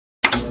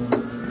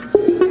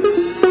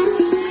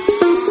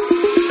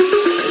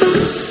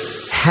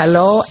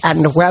Hello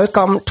and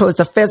welcome to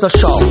the Fizzle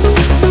Show.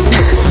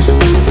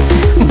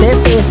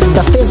 This is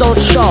the Fizzle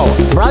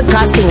Show,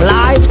 broadcasting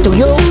live to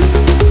you,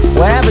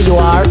 wherever you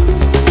are.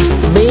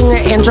 Being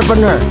an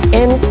entrepreneur.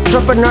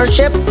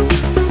 Entrepreneurship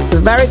is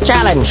very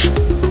challenging.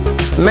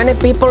 Many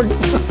people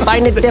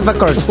find it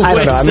difficult. I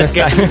don't know.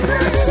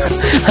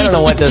 I don't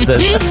know what this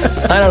is.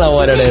 I don't know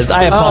what it is.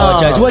 I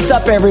apologize. What's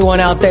up, everyone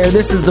out there?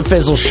 This is the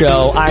Fizzle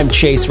Show. I'm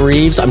Chase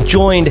Reeves. I'm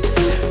joined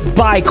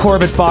by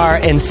Corbett Barr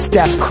and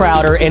Steph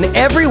Crowder. And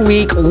every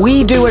week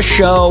we do a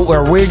show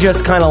where we're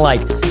just kind of like,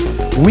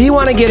 we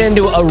want to get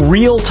into a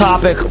real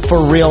topic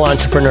for real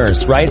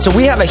entrepreneurs, right? So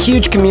we have a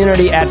huge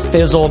community at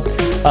Fizzle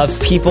of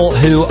people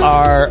who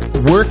are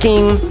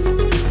working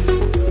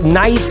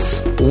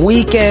nights,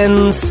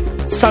 weekends,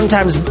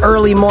 sometimes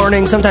early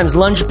morning, sometimes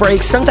lunch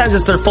breaks, sometimes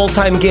it's their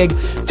full-time gig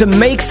to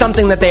make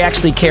something that they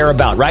actually care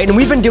about, right? And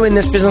we've been doing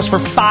this business for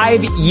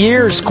 5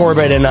 years,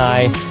 Corbett and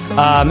I,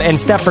 and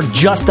Steph for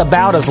just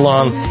about as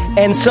long.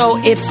 And so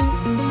it's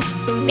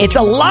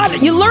a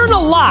lot. You learn a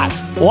lot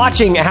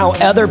watching how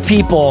other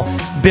people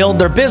build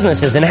their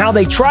businesses and how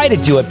they try to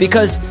do it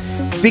because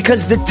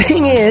the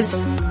thing is,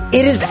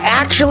 it is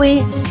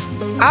actually,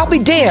 I'll be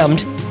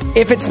damned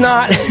if it's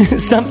not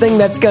something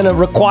that's going to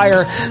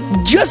require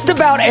just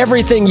about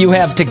everything you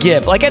have to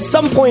give, like at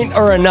some point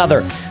or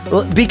another,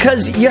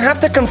 because you have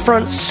to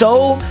confront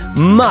so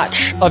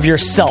much of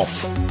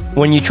yourself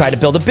when you try to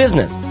build a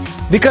business,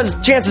 because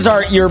chances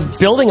are you're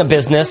building a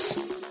business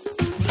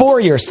for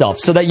yourself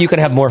so that you can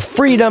have more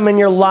freedom in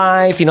your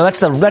life. You know, that's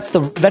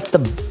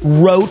the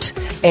rote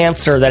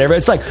answer that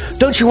everybody's like,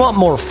 don't you want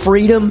more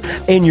freedom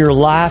in your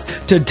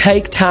life to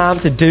take time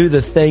to do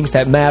the things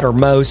that matter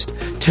most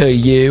to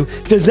you?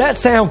 Does that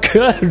sound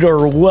good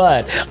or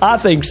what? I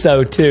think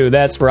so too.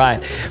 That's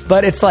right.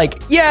 But it's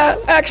like, yeah,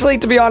 actually,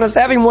 to be honest,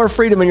 having more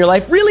freedom in your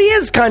life really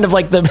is kind of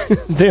like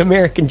the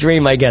American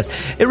dream, I guess.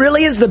 It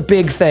really is the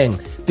big thing.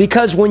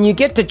 Because when you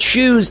get to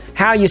choose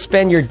how you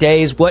spend your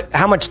days,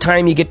 how much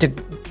time you get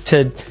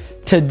to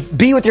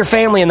be with your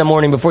family in the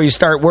morning before you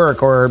start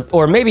work,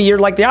 or maybe you're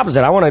like the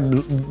opposite. I want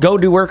to go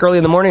do work early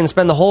in the morning and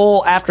spend the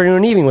whole afternoon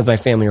and evening with my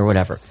family or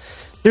whatever.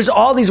 There's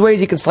all these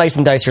ways you can slice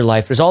and dice your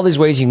life. There's all these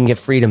ways you can get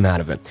freedom out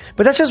of it.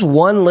 But that's just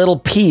one little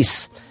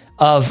piece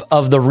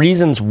of the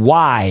reasons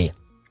why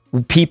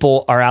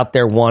people are out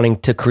there wanting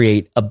to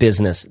create a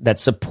business that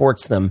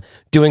supports them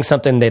doing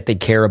something that they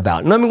care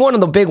about. And I mean, one of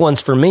the big ones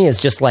for me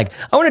is just like,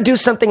 I want to do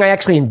something I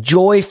actually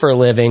enjoy for a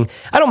living.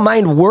 I don't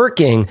mind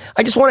working.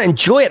 I just want to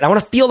enjoy it. I want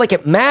to feel like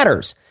it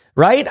matters,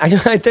 right? I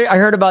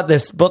heard about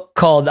this book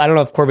called, I don't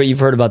know if Corbett,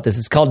 you've heard about this.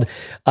 It's called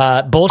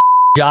Bullshit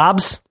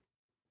Jobs.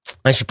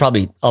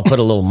 I'll put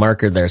a little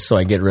marker there so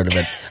I get rid of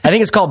it. I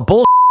think it's called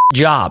Bullshit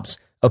Jobs.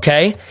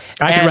 Okay?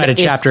 I could write a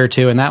chapter or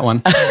two in that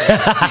one.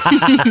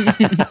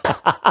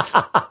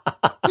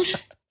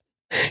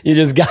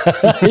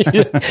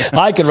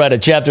 I could write a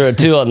chapter or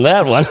two on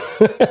that one.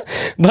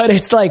 But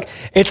it's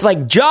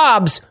like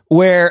jobs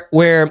where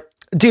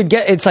dude,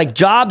 it's like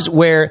jobs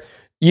where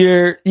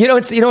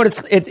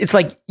it's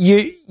like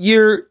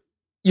your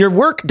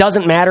work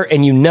doesn't matter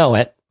and you know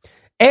it.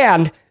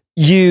 And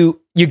you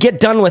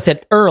get done with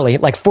it early,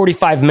 like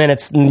 45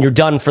 minutes and you're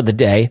done for the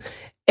day.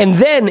 And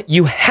then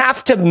you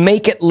have to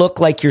make it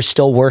look like you're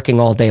still working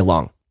all day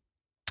long.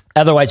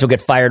 Otherwise, you'll get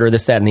fired or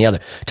this, that, and the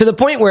other. To the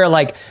point where,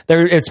 like,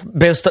 it's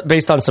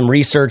based on some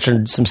research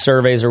and some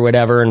surveys or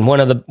whatever. And one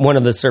of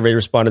the survey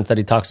respondents that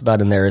he talks about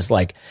in there is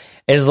like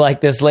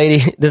this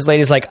lady. This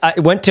lady's like, I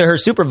went to her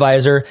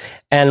supervisor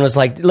and was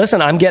like,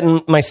 listen, I'm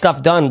getting my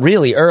stuff done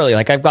really early.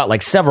 Like, I've got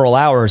like several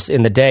hours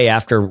in the day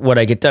after what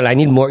I get done. I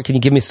need more. Can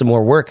you give me some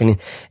more work? And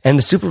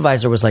the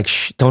supervisor was like,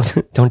 shh,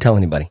 don't tell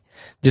anybody.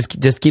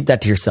 Just keep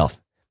that to yourself.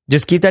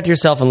 Just keep that to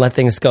yourself and let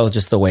things go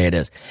just the way it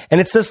is. And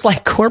it's this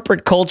like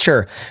corporate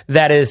culture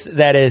that is,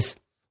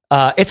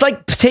 it's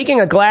like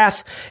taking a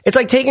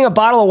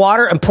bottle of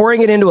water and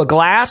pouring it into a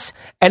glass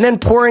and then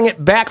pouring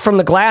it back from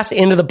the glass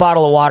into the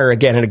bottle of water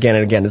again and again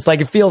and again. It's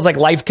like, it feels like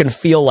life can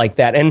feel like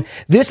that. And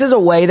this is a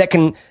way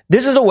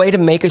to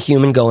make a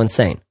human go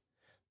insane.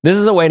 This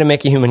is a way to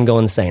make a human go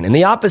insane. And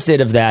the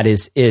opposite of that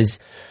is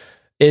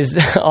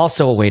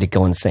also a way to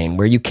go insane,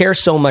 where you care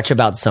so much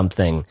about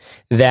something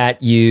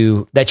that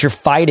you're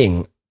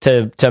fighting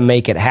to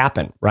make it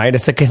happen, right?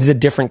 It's a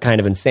different kind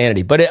of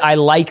insanity, but I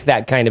like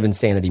that kind of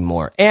insanity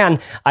more. And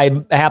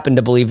I happen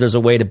to believe there's a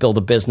way to build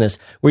a business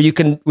where you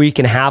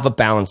can have a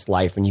balanced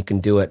life and you can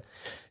do it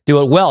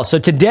well. So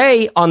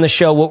today on the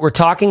show, what we're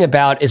talking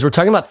about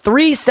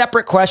three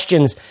separate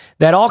questions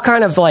that all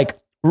kind of like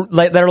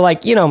that are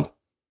like, you know,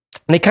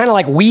 they kind of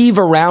like weave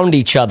around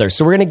each other.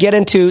 So we're going to get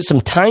into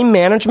some time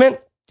management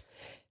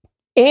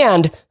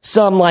and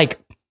some like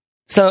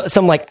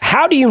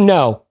how do you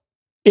know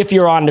if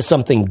you're onto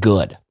something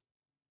good?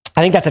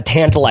 I think that's a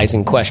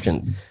tantalizing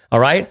question. All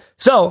right.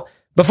 So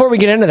before we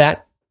get into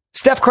that,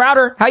 Steph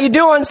Crowder, how you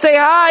doing? Say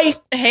hi.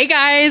 Hey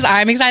guys,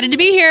 I'm excited to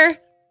be here.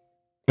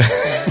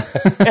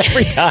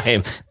 Every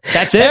time.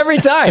 That's it. Every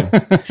time.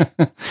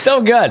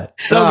 So good.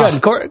 So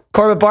good.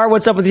 Corbett Barr,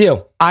 what's up with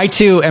you? I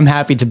too am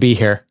happy to be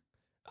here.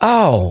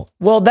 Oh,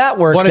 well, that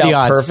works What are the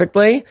out odds?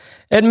 perfectly.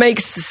 It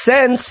makes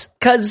sense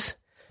because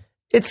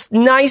it's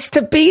nice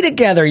to be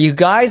together, you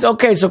guys.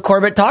 Okay, so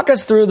Corbett, talk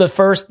us through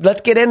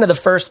let's get into the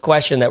first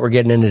question that we're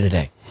getting into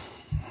today.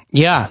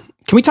 Yeah.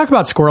 Can we talk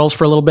about squirrels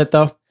for a little bit,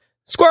 though?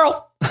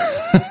 Squirrel.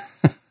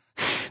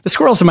 The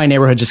squirrels in my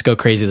neighborhood just go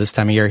crazy this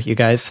time of year, you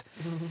guys.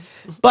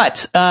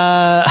 But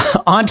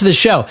on to the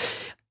show.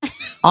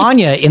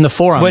 Anya in the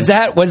forums. Was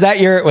that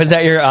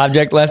your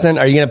object lesson?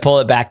 Are you going to pull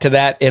it back to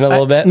that in a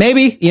little bit?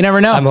 Maybe. You never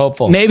know. I'm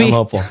hopeful. Maybe. I'm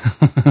hopeful.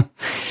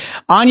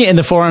 Anya in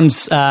the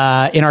forums in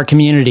our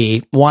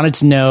community wanted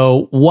to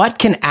know what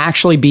can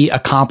actually be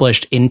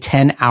accomplished in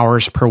 10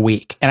 hours per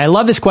week. And I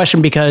love this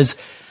question because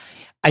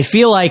I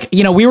feel like,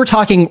 we were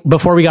talking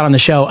before we got on the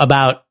show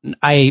about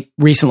I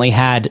recently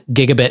had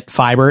gigabit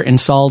fiber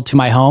installed to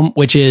my home,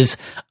 which is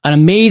an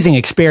amazing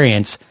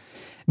experience.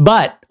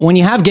 But when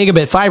you have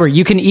gigabit fiber,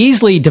 you can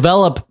easily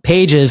develop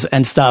pages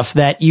and stuff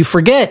that you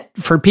forget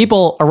for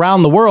people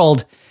around the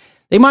world.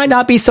 They might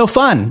not be so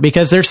fun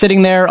because they're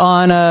sitting there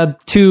on a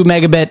 2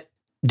 megabit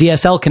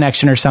DSL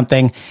connection or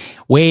something,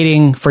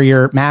 waiting for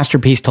your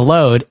masterpiece to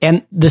load.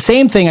 And the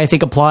same thing I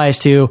think applies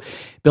to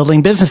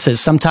building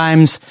businesses.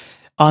 Sometimes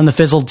on the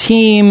Fizzled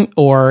team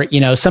or,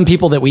 some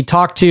people that we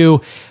talk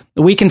to,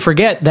 we can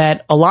forget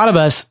that a lot of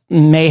us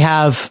may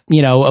have,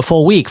 a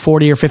full week,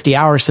 40 or 50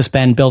 hours to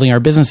spend building our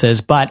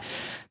businesses. But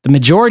the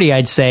majority,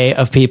 I'd say,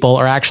 of people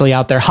are actually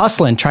out there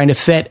hustling, trying to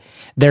fit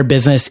their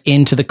business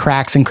into the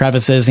cracks and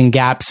crevices and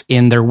gaps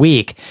in their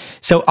week.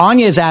 So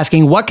Anya is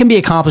asking, what can be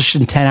accomplished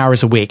in 10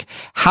 hours a week?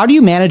 How do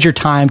you manage your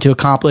time to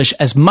accomplish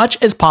as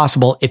much as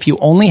possible if you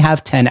only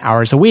have 10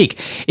 hours a week?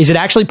 Is it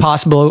actually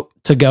possible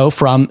to go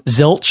from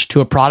zilch to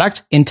a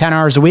product in 10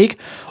 hours a week?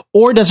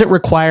 Or does it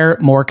require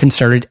more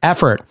concerted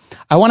effort?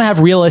 I want to have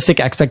realistic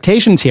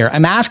expectations here.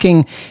 I'm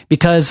asking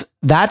because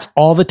that's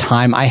all the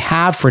time I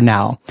have for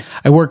now.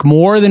 I work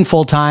more than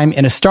full time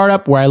in a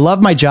startup where I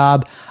love my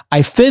job.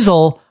 I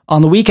fizzle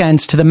on the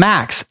weekends to the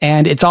max,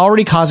 and it's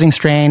already causing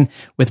strain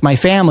with my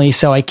family,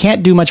 so I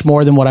can't do much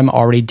more than what I'm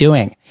already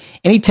doing.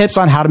 Any tips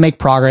on how to make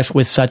progress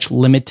with such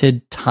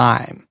limited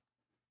time?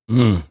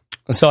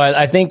 So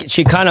I think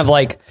she kind of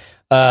like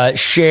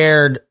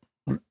shared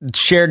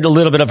a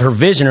little bit of her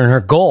vision and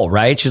her goal,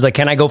 right? She's like,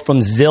 can I go from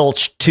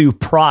zilch to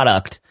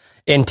product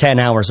in 10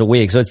 hours a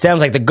week? So it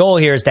sounds like the goal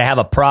here is to have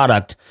a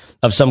product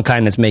of some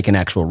kind that's making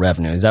actual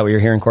revenue. Is that what you're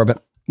hearing,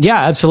 Corbett?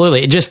 Yeah,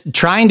 absolutely. Just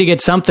trying to get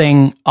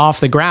something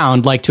off the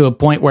ground, like to a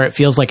point where it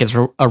feels like it's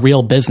a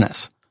real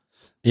business.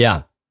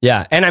 Yeah.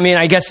 Yeah. And I mean,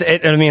 I guess,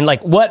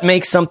 what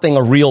makes something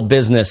a real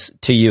business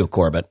to you,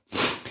 Corbett?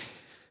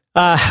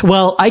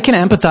 Well, I can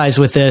empathize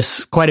with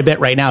this quite a bit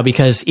right now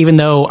because even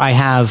though I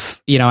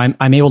have,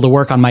 I'm able to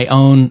work on my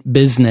own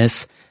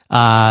business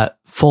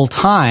full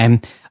time,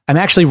 I'm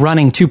actually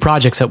running 2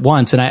 projects at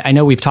once. And I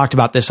know we've talked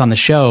about this on the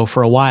show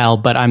for a while,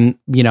 but I'm,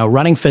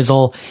 running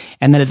Fizzle.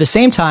 And then at the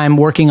same time,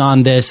 working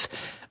on this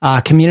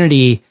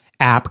community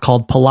app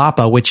called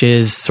Palapa, which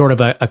is sort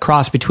of a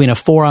cross between a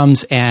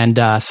forums and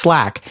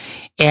Slack.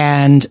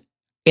 And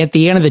at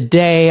the end of the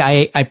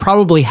day, I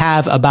probably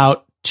have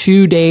about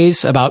 2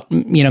 days, about,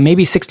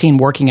 maybe 16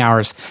 working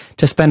hours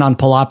to spend on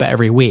Palapa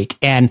every week.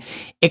 And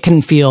it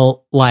can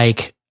feel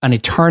like an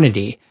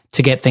eternity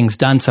to get things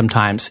done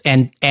sometimes.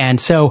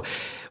 And so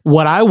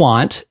what I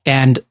want,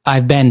 and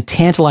I've been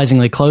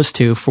tantalizingly close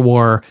to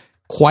for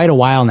quite a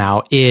while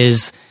now,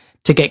 is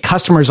to get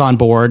customers on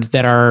board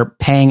that are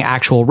paying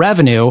actual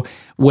revenue,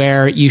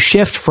 where you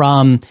shift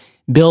from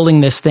building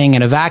this thing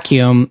in a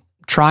vacuum,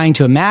 trying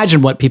to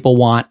imagine what people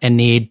want and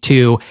need,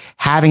 to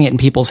having it in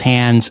people's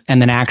hands and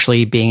then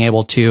actually being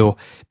able to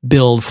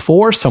build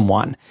for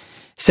someone.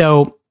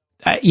 So,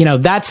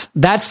 that's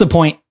the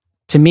point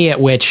to me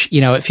at which,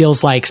 it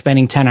feels like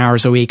spending 10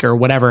 hours a week or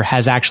whatever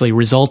has actually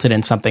resulted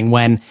in something,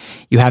 when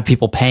you have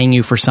people paying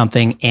you for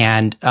something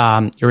and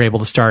you're able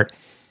to start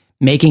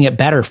making it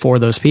better for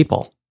those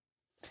people.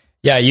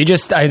 Yeah,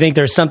 I think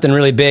there's something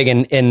really big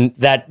in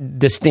that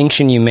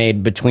distinction you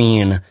made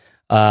between,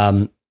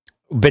 I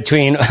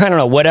don't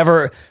know,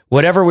 whatever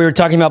we were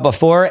talking about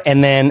before,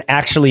 and then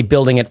actually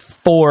building it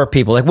for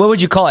people. Like, what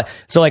would you call it?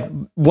 So like,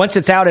 once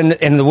it's out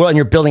in the world and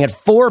you're building it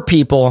for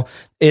people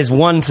is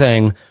one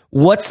thing.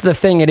 What's the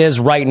thing it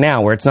is right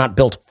now where it's not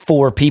built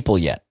for people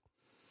yet?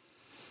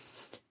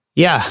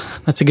 Yeah,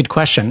 that's a good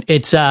question.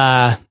 It's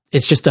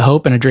just a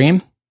hope and a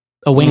dream,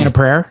 a wing and a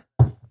prayer.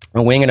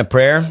 A wing and a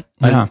prayer.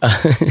 Yeah.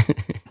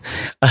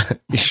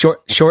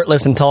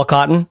 Shortless and tall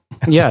cotton.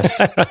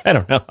 Yes. I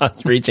don't know. I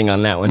was reaching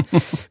on that one,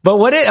 but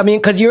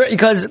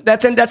because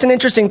that's an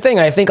interesting thing.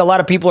 I think a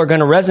lot of people are going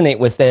to resonate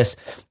with this.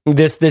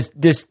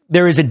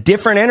 There is a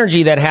different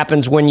energy that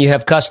happens when you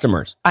have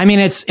customers. I mean,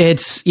 it's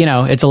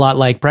a lot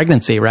like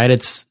pregnancy,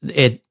 right?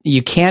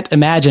 You can't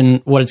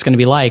imagine what it's going to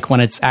be like when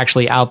it's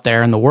actually out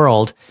there in the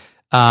world,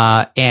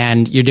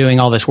 and you're doing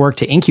all this work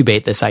to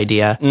incubate this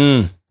idea.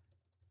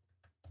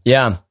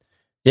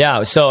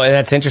 Yeah. So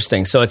that's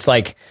interesting. So it's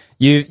like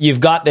you've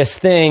got this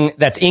thing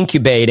that's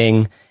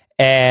incubating,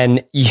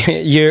 and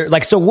you're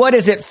like, so what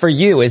is it for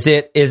you? Is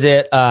it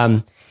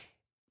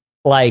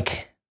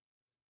like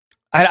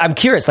I'm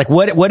curious, like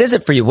what is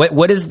it for you?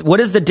 What is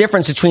the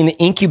difference between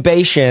the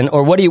incubation,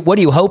 or what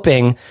are you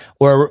hoping,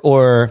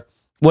 or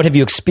what have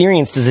you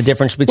experienced as a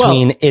difference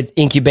between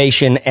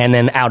incubation and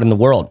then out in the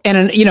world?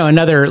 And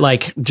another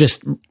like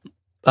just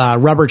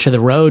rubber to the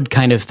road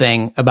kind of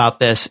thing about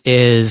this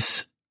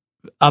is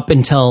up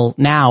until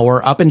now,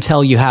 or up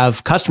until you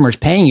have customers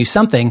paying you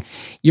something,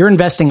 you're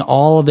investing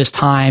all of this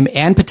time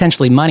and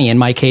potentially money. In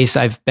my case,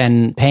 I've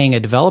been paying a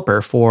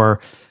developer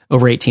for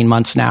over 18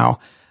 months now.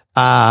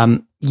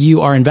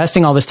 You are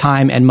investing all this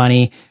time and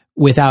money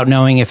without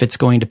knowing if it's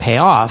going to pay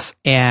off.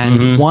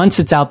 And once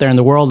it's out there in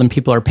the world and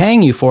people are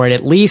paying you for it,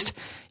 at least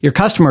your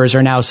customers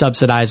are now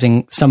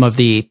subsidizing some of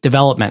the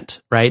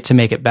development, right? To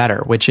make it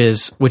better, which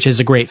is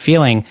a great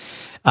feeling.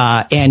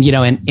 And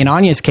in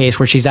Anya's case,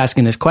 where she's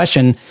asking this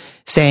question,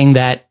 saying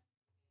that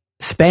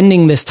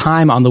spending this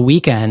time on the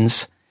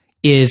weekends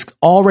is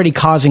already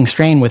causing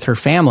strain with her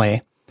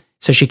family.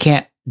 So she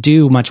can't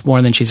do much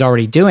more than she's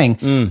already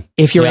doing.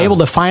 If you're able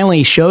to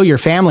finally show your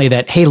family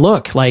that, hey,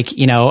 look, like,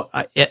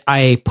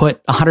 I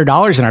put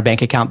 $100 in our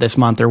bank account this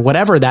month, or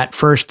whatever that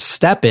first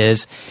step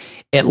is,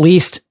 at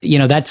least,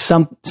 that's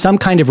some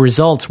kind of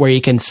results where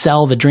you can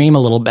sell the dream a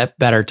little bit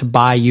better to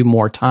buy you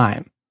more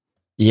time.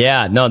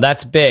 Yeah, no,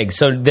 that's big.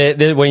 So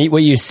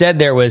what you said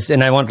there was,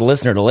 and I want the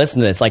listener to listen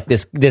to this, like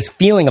this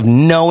feeling of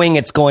knowing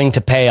it's going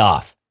to pay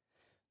off.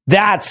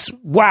 That's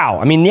wow.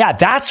 I mean, yeah,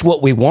 that's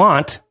what we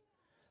want.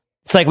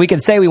 It's like we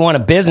could say we want a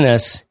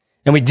business,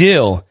 and we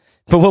do,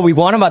 but what we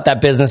want about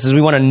that business is we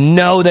want to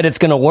know that it's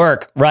going to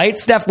work, right?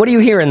 Steph, what do you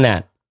hear in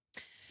that?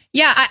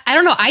 Yeah, I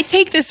don't know. I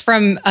take this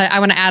from, I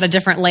want to add a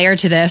different layer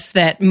to this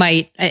that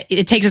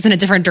it takes us in a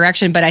different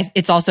direction, but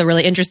it's also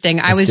really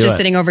interesting. I was just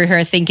sitting over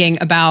here thinking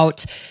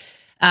about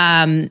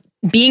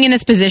being in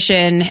this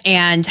position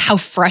and how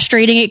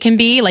frustrating it can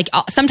be. Like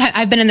sometimes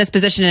I've been in this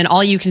position and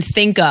all you can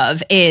think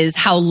of is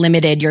how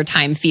limited your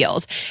time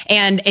feels.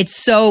 And it's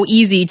so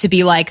easy to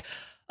be like,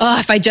 oh,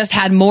 if I just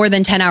had more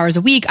than 10 hours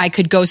a week, I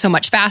could go so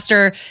much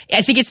faster.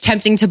 I think it's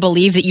tempting to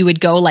believe that you would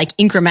go like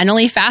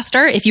incrementally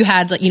faster if you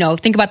had,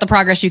 think about the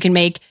progress you can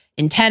make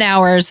in 10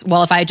 hours.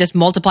 Well, if I just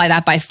multiply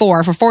that by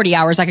 4 for 40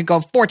 hours, I could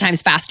go 4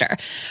 times faster.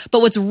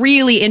 But what's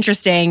really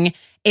interesting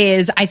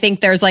is I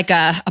think there's like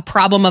a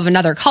problem of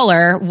another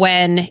color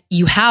when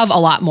you have a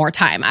lot more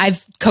time.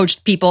 I've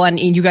coached people, and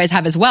you guys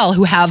have as well,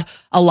 who have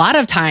a lot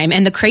of time.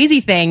 And the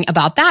crazy thing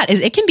about that is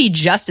it can be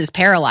just as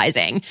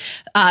paralyzing.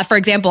 For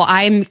example,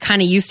 I'm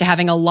kind of used to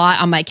having a lot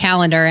on my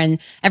calendar, and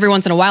every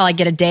once in a while I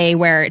get a day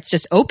where it's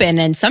just open.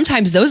 And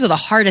sometimes those are the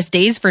hardest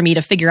days for me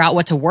to figure out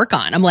what to work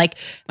on. I'm like,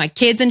 my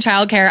kid's in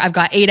childcare, I've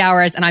got 8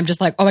 hours, and I'm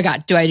just like, oh my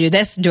God, do I do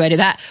this? Do I do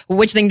that?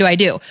 Which thing do I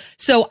do?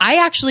 So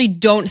I actually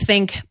don't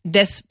think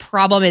this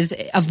problem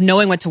of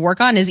knowing what to work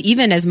on is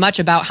even as much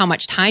about how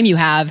much time you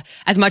have,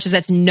 as much as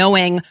it's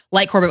knowing,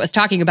 like Corbett was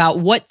talking about,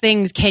 what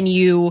things can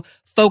you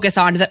focus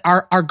on that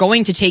are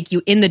going to take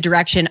you in the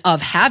direction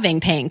of having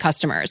paying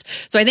customers.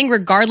 So I think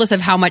regardless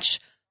of how much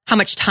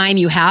time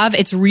you have,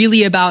 it's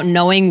really about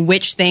knowing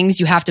which things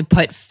you have to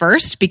put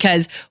first,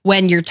 because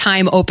when your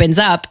time opens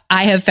up,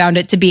 I have found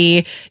it to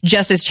be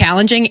just as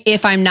challenging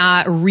if I'm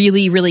not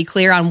really, really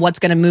clear on what's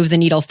going to move the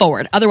needle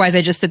forward. Otherwise,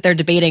 I just sit there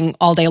debating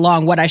all day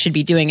long what I should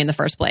be doing in the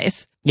first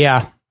place.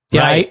 Yeah.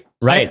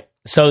 Right.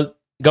 So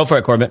go for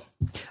it, Corbett.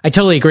 I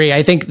totally agree.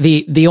 I think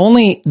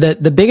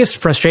the biggest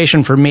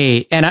frustration for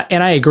me, and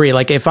I agree,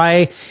 like if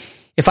I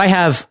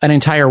have an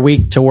entire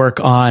week to work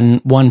on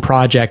one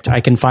project,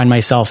 I can find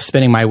myself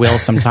spinning my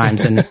wheels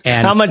sometimes. And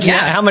how much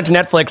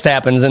Netflix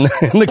happens in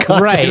the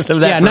context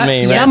of that for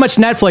me? Right? Not much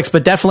Netflix,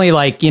 but definitely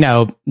like,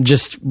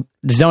 just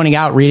zoning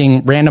out,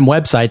 reading random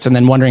websites and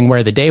then wondering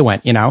where the day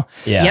went, Yeah.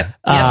 Yep.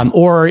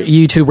 Or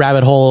YouTube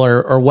rabbit hole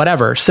or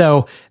whatever.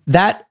 So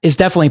that is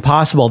definitely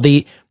possible.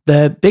 The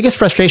biggest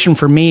frustration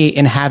for me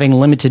in having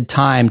limited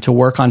time to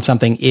work on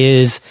something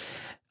is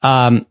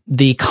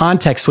the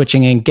context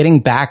switching and getting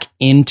back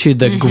into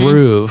the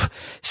groove.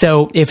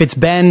 So if it's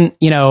been,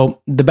 the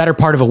better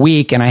part of a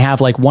week and I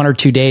have like 1 or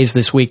 2 days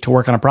this week to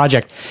work on a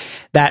project,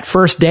 that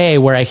first day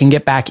where I can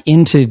get back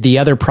into the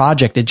other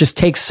project, it just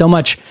takes so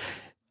much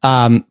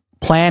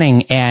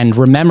planning and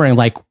remembering,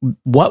 like,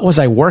 what was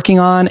I working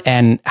on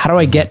and how do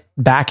I get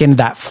back into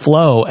that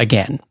flow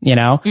again,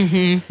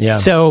 Yeah.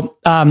 So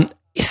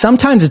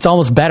sometimes it's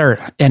almost better,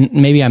 and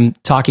maybe I'm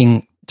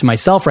talking to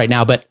myself right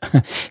now, but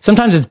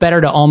sometimes it's better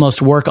to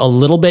almost work a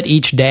little bit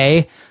each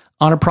day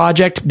on a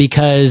project,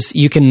 because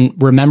you can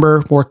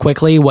remember more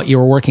quickly what you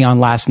were working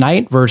on last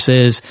night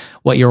versus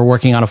what you were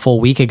working on a full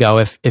week ago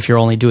if you're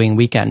only doing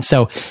weekends.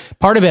 So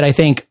part of it, I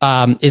think,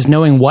 is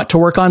knowing what to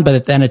work on,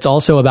 but then it's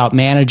also about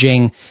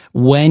managing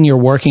when you're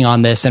working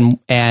on this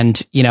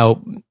and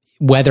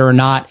whether or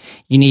not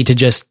you need to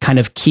just kind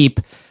of keep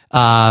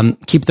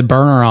the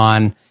burner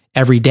on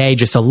every day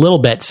just a little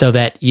bit so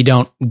that you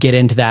don't get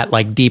into that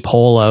like deep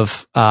hole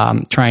of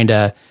trying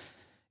to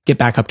get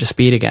back up to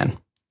speed again.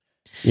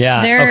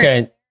 Yeah.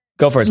 Okay.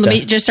 Go for it, Steph. Let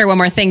me just share one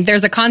more thing.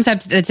 There's a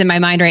concept that's in my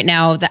mind right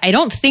now that I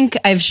don't think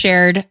I've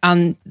shared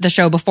on the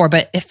show before,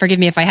 but forgive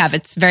me if I have.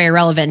 It's very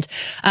relevant.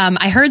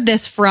 I heard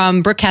this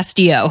from Brooke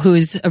Castillo,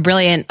 who's a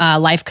brilliant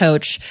life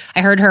coach.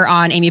 I heard her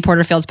on Amy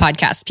Porterfield's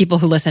podcast. People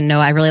who listen know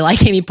I really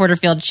like Amy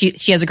Porterfield.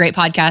 She has a great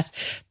podcast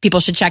people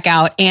should check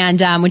out.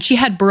 And when she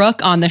had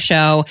Brooke on the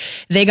show,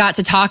 they got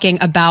to talking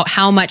about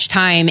how much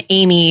time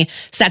Amy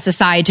sets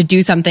aside to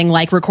do something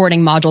like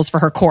recording modules for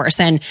her course.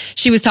 And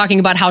she was talking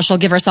about how she'll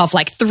give herself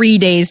like 3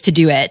 days to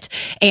do it.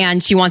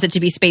 And she wants it to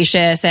be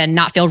spacious and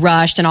not feel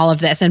rushed and all of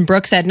this. And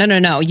Brooke said,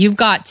 no, you've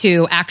got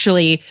to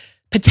actually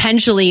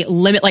potentially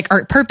limit,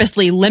 or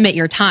purposely limit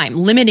your time.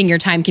 Limiting your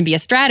time can be a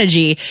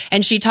strategy.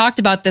 And she talked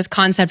about this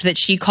concept that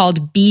she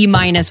called B-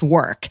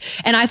 work.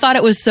 And I thought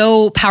it was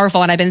so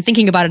powerful. And I've been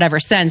thinking about it ever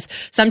since.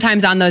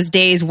 Sometimes on those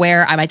days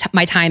where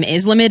my time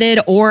is limited,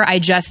 or I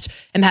just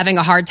am having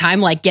a hard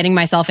time, like getting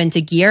myself into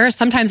gear,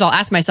 sometimes I'll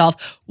ask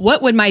myself,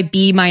 what would my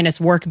B-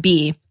 work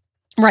be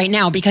right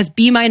now? Because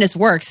B-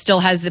 work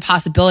still has the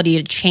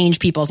possibility to change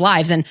people's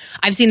lives. And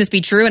I've seen this be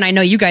true. And I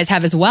know you guys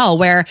have as well,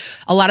 where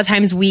a lot of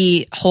times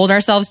we hold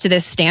ourselves to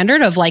this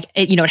standard of like,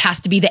 it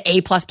has to be the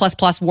A+++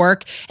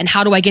 work. And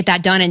how do I get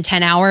that done in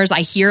 10 hours?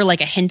 I hear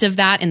like a hint of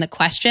that in the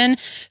question.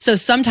 So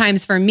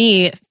sometimes for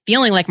me,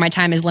 feeling like my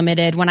time is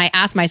limited, when I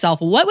ask myself,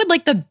 what would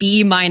like the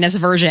B-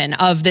 version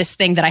of this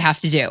thing that I have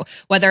to do?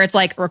 Whether it's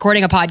like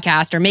recording a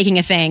podcast or making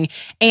a thing.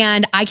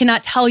 And I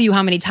cannot tell you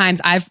how many times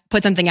I've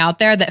put something out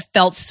there that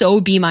felt so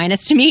B-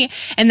 to me.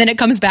 And then it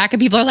comes back and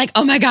people are like,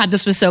 oh my God,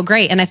 this was so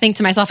great. And I think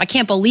to myself, I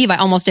can't believe I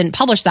almost didn't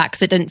publish that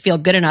because it didn't feel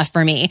good enough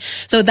for me.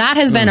 So that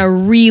has been a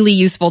really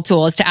useful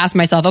tool, is to ask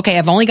myself, okay,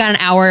 I've only got an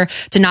hour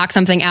to knock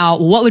something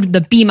out. What would the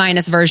B-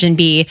 version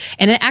be?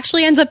 And it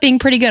actually ends up being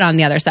pretty good on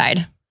the other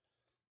side.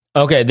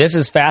 Okay, this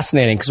is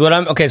fascinating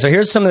because so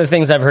here's some of the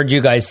things I've heard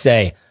you guys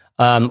say.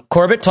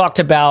 Corbett talked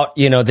about,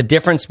 the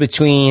difference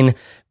between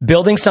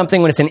building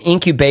something when it's in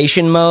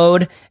incubation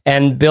mode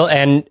and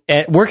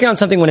working on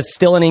something when it's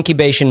still in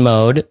incubation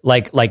mode,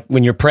 like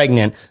when you're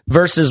pregnant,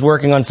 versus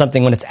working on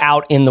something when it's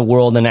out in the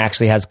world and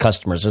actually has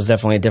customers. There's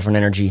definitely a different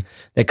energy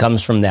that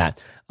comes from that.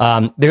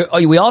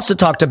 We also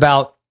talked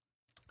about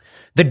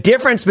the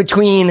difference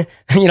between,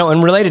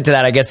 and related to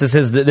that, I guess this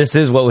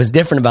is what was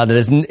different about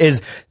it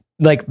is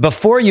like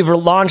before you've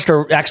launched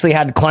or actually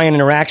had client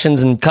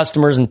interactions and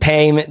customers and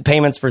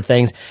payments for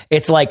things,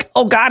 it's like,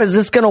 oh God, is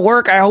this going to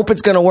work? I hope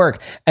it's going to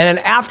work. And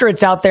then after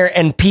it's out there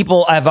and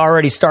people have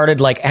already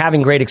started like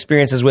having great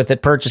experiences with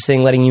it,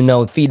 purchasing, letting you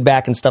know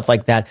feedback and stuff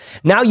like that.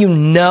 Now you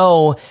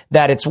know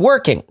that it's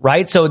working,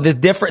 right? So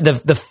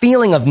the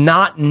feeling of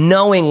not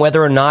knowing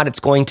whether or not it's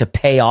going to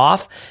pay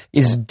off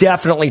is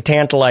definitely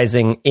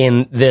tantalizing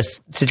in this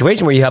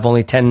situation where you have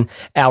only 10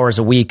 hours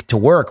a week to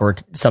work or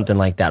something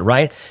like that,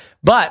 right?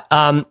 But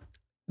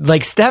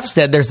like Steph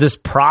said, there's this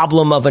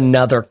problem of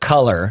another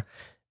color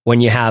when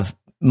you have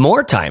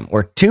more time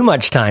or too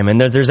much time.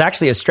 And there's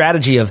actually a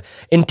strategy of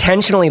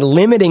intentionally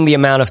limiting the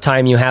amount of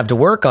time you have to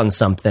work on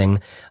something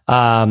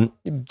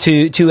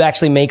to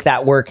actually make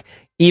that work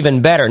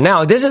even better.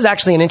 Now, this is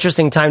actually an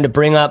interesting time to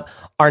bring up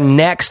our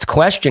next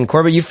question.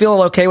 Corbett, you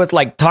feel okay with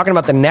like talking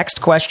about the next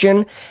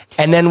question?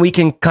 And then we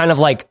can kind of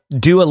like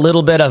do a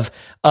little bit of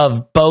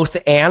both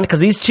and,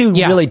 because these two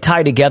really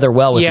tie together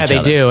well with each other.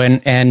 Yeah, they do.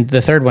 And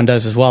the third one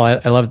does as well.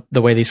 I love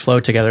the way these flow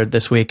together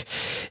this week.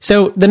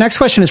 So the next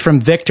question is from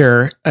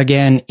Victor,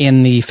 again,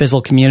 in the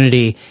Fizzle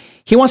community.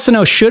 He wants to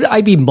know, should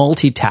I be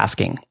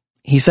multitasking?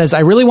 He says,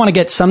 I really want to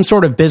get some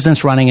sort of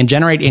business running and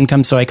generate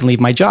income so I can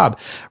leave my job.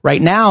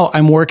 Right now,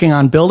 I'm working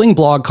on building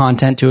blog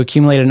content to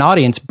accumulate an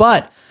audience,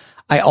 but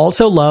I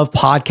also love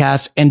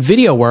podcasts and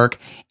video work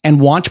and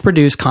want to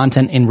produce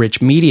content in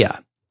rich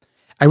media.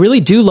 I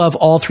really do love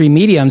all three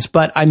mediums,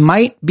 but I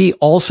might be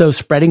also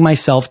spreading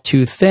myself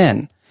too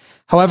thin.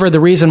 However, the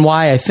reason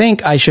why I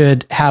think I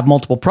should have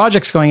multiple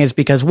projects going is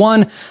because,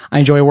 one, I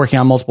enjoy working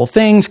on multiple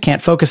things,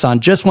 can't focus on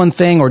just one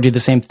thing or do the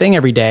same thing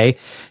every day.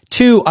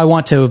 Two, I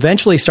want to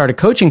eventually start a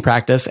coaching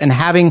practice, and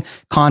having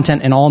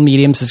content in all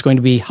mediums is going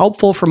to be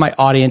helpful for my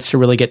audience to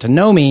really get to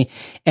know me.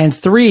 And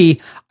three,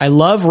 I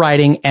love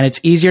writing and it's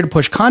easier to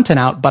push content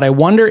out, but I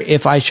wonder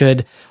if I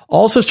should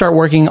also start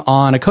working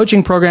on a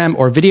coaching program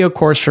or video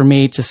course for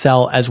me to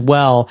sell as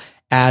well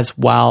as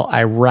while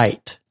I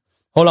write.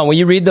 Hold on. Will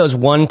you read those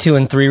 1, 2,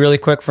 and 3 really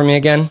quick for me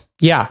again?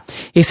 Yeah.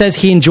 He says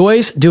he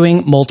enjoys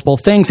doing multiple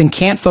things and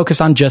can't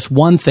focus on just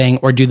one thing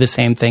or do the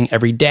same thing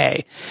every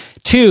day.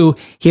 2,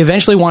 he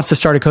eventually wants to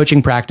start a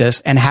coaching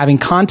practice, and having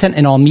content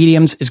in all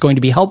mediums is going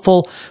to be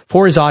helpful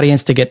for his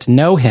audience to get to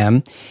know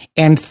him.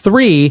 And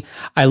 3,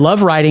 I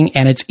love writing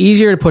and it's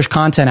easier to push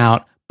content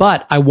out,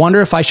 but I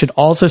wonder if I should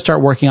also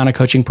start working on a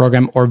coaching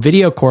program or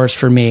video course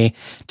for me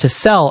to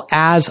sell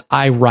as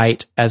I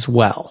write as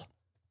well.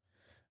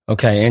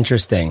 Okay,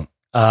 interesting.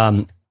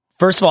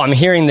 First of all, I'm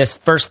hearing this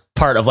first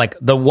part of like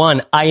the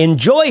one, I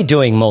enjoy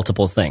doing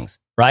multiple things,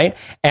 right?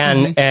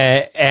 And,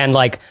 and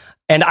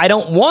I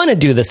don't want to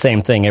do the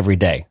same thing every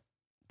day.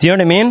 Do you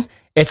know what I mean?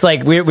 It's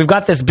like we've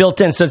got this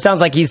built in. So it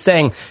sounds like he's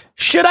saying,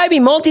 should I be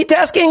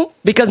multitasking?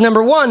 Because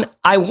number one,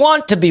 I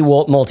want to be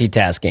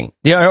multitasking.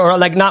 Or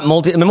like not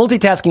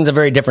multitasking is a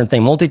very different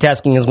thing.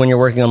 Multitasking is when you're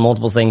working on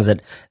multiple things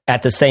at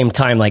the same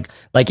time, like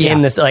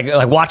in this, like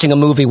watching a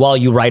movie while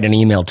you write an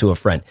email to a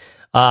friend.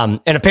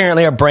 And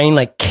apparently our brain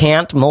like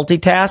can't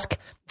multitask.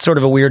 It's sort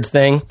of a weird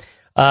thing.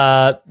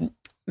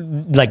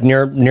 Like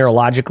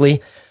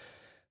neurologically.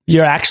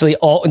 You're actually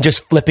all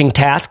just flipping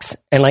tasks.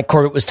 And like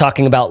Corbett was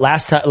talking about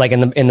last time, like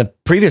in the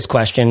previous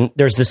question,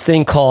 there's this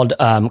thing called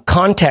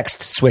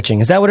context switching.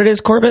 Is that what it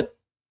is, Corbett?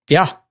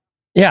 Yeah.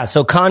 Yeah.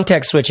 So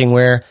context switching,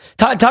 where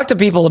talk to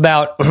people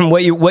about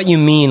what you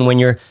mean when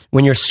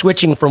you're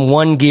switching from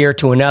one gear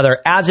to another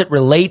as it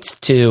relates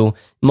to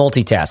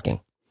multitasking.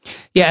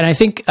 Yeah, and I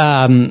think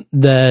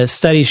the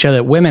studies show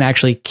that women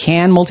actually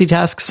can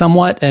multitask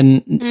somewhat,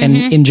 and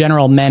in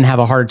general, men have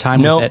a hard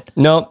time with it.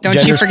 Nope.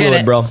 Don't you forget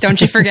it, bro.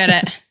 Don't you forget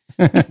it.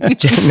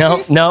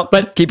 No,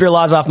 but keep your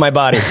laws off my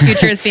body.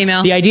 Future is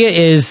female. The idea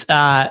is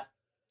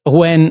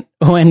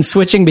when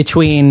switching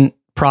between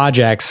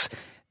projects,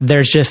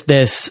 there's just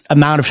this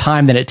amount of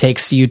time that it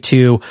takes you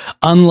to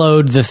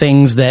unload the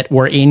things that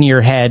were in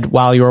your head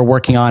while you were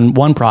working on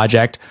one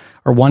project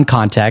or one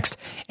context,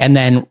 and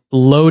then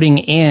loading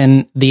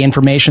in the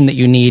information that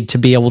you need to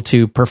be able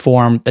to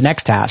perform the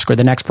next task or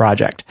the next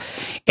project.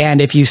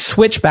 And if you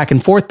switch back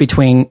and forth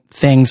between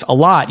things a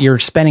lot, you're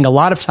spending a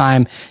lot of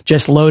time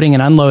just loading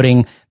and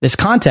unloading this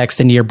context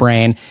into your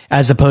brain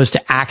as opposed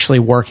to actually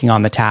working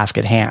on the task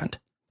at hand.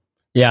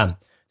 Yeah.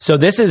 So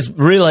this is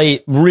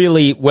really,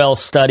 really well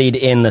studied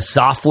in the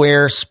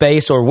software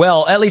space, or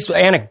well, at least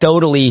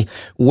anecdotally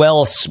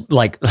well,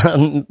 like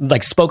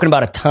spoken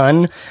about a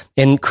ton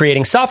in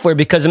creating software.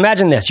 Because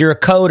imagine this, you're a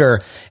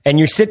coder and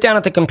you sit down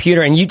at the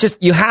computer and you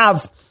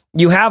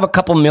have a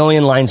couple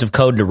million lines of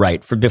code to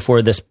write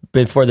before this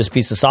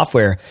piece of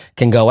software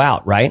can go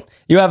out, right?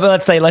 You have,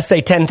 let's say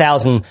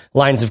 10,000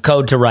 lines of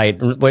code to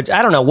write, which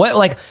I don't know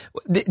what,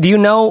 do you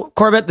know,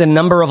 Corbett, the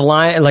number of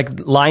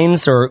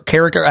lines or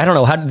character? I don't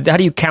know. How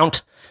do you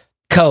count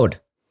code?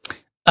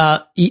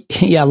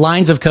 Yeah,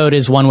 lines of code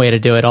is one way to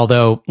do it,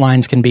 although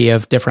lines can be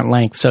of different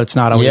lengths. So it's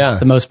not always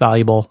the most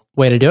valuable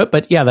way to do it.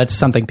 But yeah, that's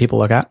something people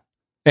look at.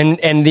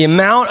 And the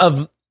amount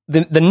of,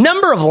 the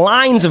number of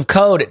lines of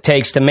code it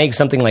takes to make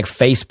something like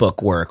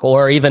Facebook work,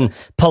 or even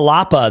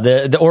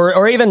Palapa,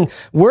 or even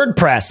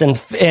WordPress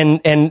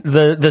and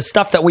the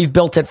stuff that we've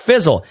built at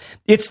Fizzle,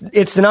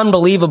 it's an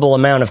unbelievable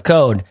amount of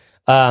code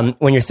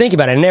when you're thinking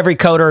about it. And every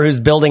coder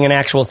who's building an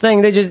actual thing,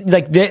 they just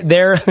like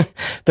they're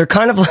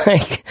kind of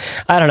like,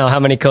 I don't know how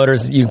many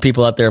coders you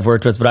people out there have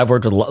worked with, but I've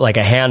worked with like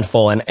a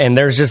handful, and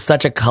there's just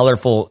such a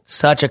colorful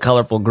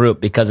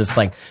group, because it's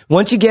like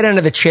once you get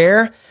into the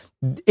chair,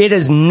 it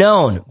is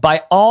known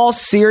by all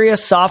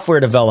serious software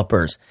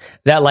developers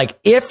that, like,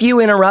 if you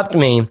interrupt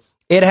me,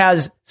 it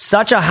has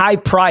such a high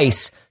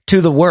price to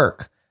the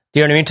work.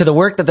 Do you know what I mean? To the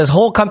work that this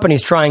whole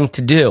company's trying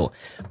to do,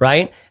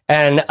 right?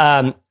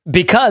 And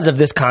because of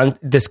this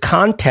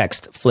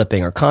context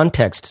flipping or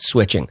context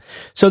switching.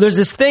 So there's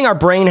this thing our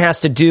brain has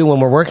to do when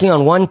we're working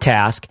on one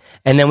task,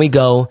 and then we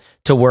go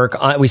to work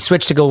on, we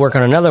switch to go work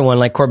on another one.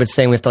 Like Corbett's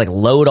saying, we have to like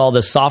load all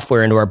this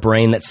software into our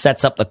brain that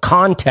sets up the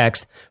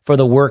context for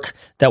the work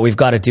that we've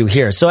got to do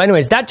here. So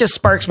anyways, that just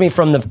sparks me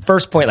from the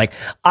first point. Like,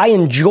 I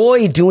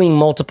enjoy doing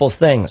multiple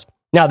things.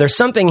 Now there's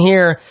something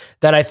here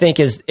that I think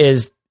is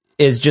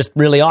just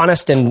really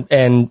honest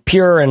and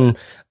pure,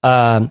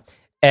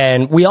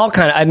 and we all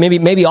kind of,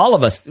 maybe all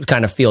of us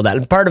kind of feel that.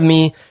 And part of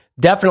me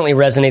definitely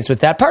resonates with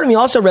that. Part of me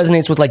also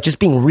resonates with like just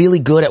being really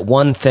good at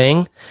one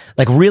thing,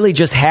 like really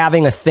just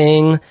having a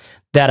thing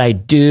that I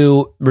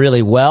do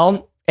really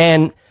well.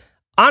 And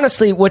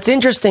honestly, what's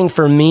interesting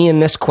for me in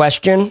this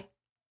question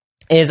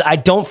is I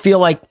don't feel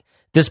like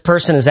this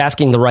person is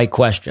asking the right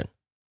question.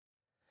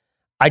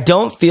 I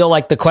don't feel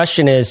like the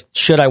question is,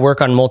 should I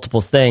work on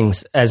multiple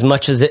things, as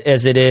much as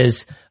it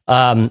is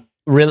the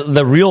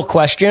real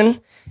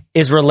question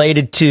is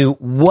related to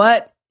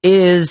what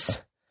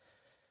is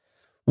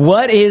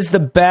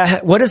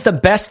the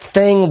best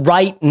thing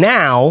right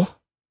now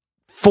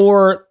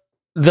for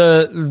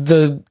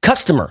the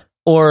customer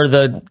or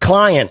the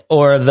client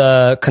or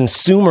the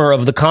consumer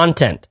of the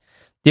content.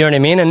 Do you know what I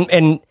mean?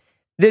 And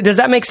does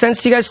that make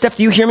sense to you guys? Steph,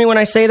 do you hear me when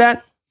I say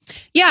that?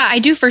 Yeah, I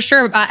do for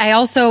sure. I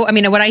also,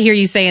 what I hear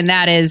you saying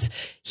that is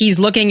he's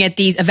looking at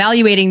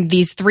evaluating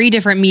these three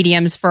different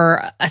mediums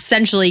for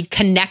essentially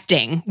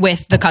connecting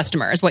with the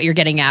customer is what you're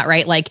getting at,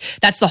 right? Like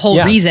that's the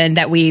whole reason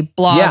that we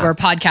blog or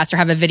podcast or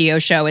have a video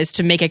show, is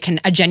to make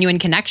a genuine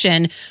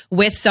connection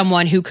with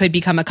someone who could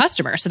become a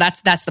customer. So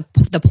that's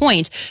the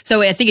point.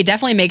 So I think it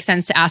definitely makes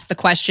sense to ask the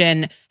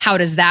question, how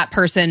does that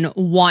person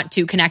want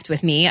to connect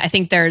with me? I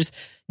think there's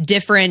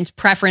different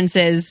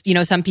preferences.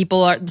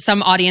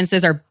 Some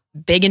audiences are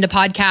big into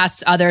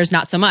podcasts, others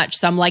not so much.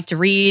 Some like to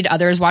read,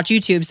 others watch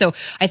YouTube. So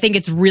I think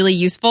it's really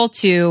useful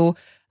to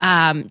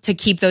to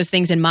keep those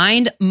things in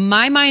mind.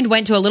 My mind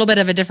went to a little bit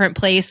of a different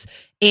place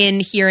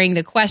in hearing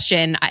the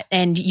question,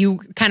 and you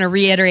kind of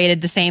reiterated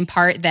the same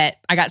part that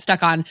I got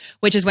stuck on,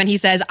 which is when he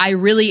says, I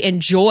really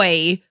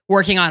enjoy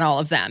working on all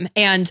of them.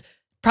 And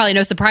probably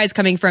no surprise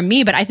coming from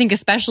me, but I think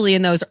especially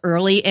in those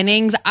early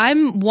innings,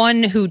 I'm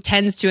one who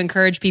tends to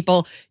encourage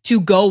people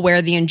to go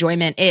where the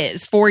enjoyment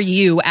is for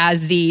you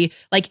as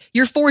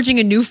you're forging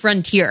a new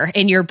frontier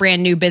in your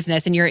brand new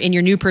business and in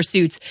your new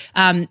pursuits.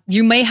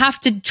 You may have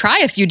to try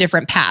a few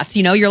different paths.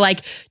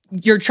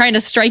 You're trying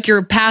to strike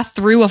your path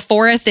through a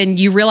forest and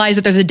you realize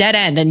that there's a dead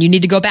end and you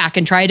need to go back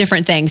and try a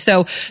different thing.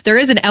 So there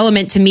is an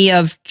element to me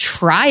of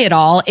try it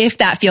all if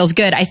that feels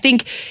good. I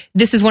think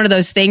this is one of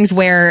those things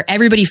where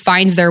everybody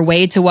finds their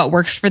way to what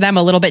works for them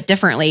a little bit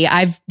differently.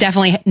 I've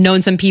definitely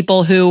known some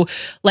people who,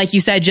 like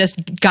you said,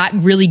 just got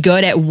really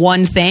good at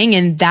one thing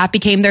and that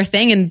became their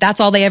thing and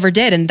that's all they ever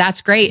did. And that's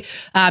great.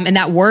 And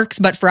that works.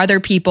 But for other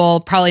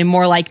people, probably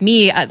more like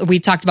me,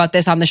 we've talked about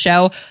this on the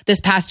show this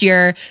past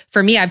year.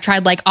 For me, I've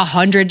tried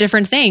 100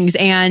 different things.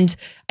 And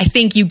I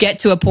think you get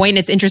to a point,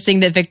 it's interesting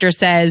that Victor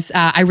says,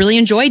 I really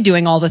enjoy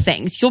doing all the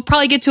things. You'll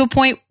probably get to a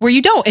point where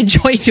you don't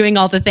enjoy doing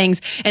all the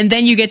things. And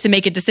then you get to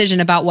make a decision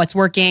about what's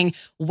working,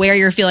 where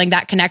you're feeling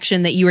that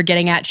connection that you were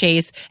getting at,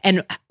 Chase.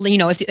 And,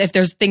 if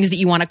there's things that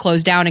you want to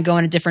close down and go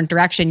in a different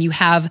direction, you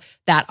have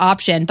that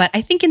option. But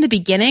I think in the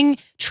beginning,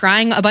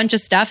 trying a bunch of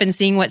stuff and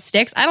seeing what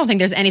sticks, I don't think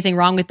there's anything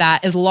wrong with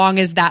that as long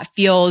as that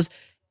feels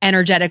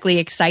energetically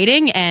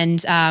exciting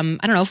and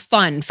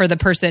fun for the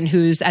person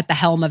who's at the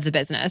helm of the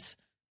business.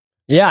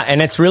 Yeah,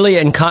 and it's really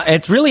in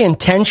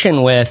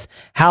tension with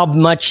how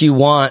much you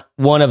want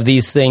one of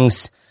these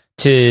things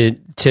to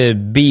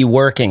be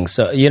working.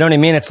 So you know what I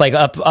mean? It's like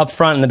up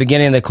front in the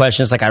beginning of the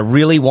question, it's like I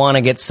really want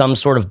to get some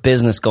sort of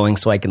business going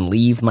so I can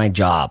leave my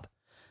job.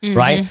 Mm-hmm.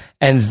 Right?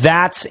 And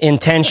that's in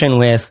tension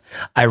with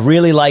I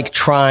really like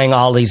trying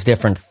all these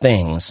different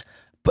things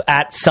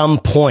at some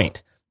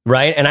point.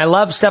 Right. And I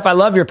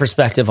love your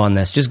perspective on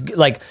this. Just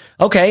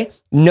okay,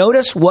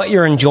 notice what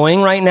you're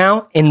enjoying right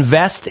now.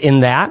 Invest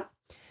in that.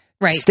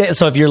 Right.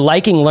 So if you're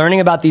liking learning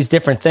about these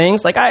different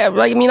things, I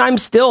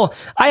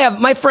have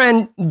my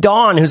friend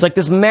Dawn, who's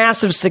this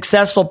massive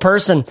successful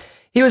person.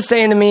 He was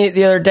saying to me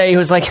the other day, he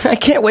was like, I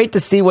can't wait to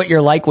see what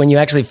you're like when you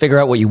actually figure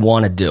out what you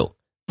want to do.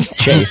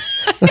 Chase.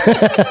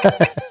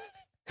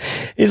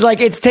 He's like,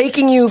 it's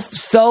taking you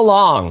so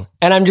long.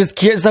 And I'm just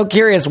so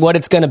curious what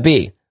it's going to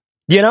be.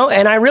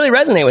 And I really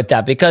resonate with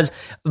that because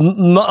a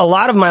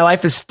lot of my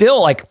life is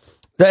still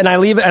and I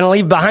leave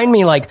behind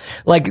me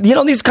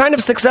these kind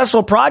of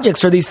successful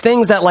projects or these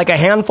things that a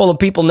handful of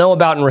people know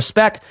about and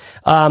respect,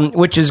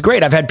 which is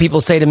great. I've had people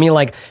say to me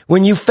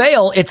when you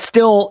fail, it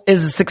still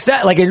is a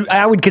success.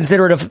 I would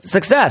consider it a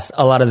success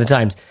a lot of the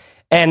times.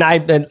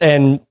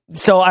 And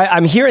so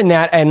I'm hearing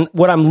that. And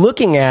what I'm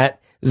looking at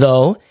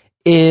though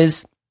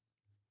is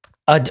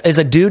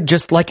a dude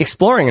just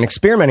exploring and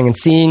experimenting and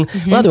seeing,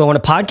 well, do I want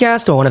a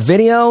podcast? Do I want a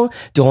video?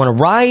 Do I want to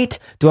write?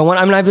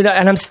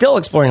 And I'm still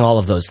exploring all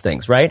of those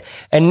things, right?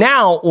 And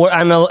now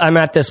I'm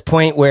at this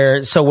point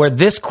where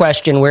this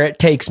question, where it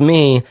takes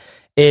me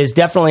is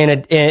definitely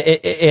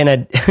in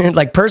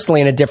a personally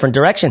in a different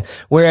direction.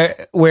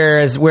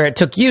 Whereas where it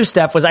took you,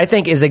 Steph, was I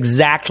think is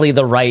exactly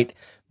the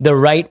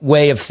right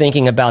way of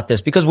thinking about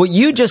this, because what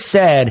you just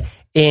said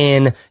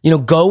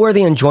go where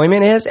the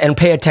enjoyment is and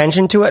pay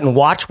attention to it and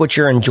watch what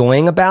you're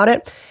enjoying about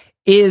it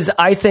is,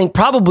 I think,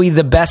 probably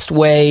the best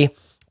way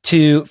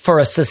for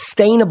a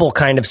sustainable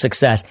kind of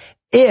success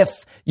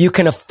if you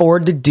can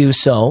afford to do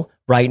so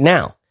right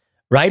now,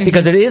 right? Mm-hmm.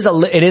 Because it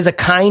is a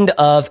kind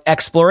of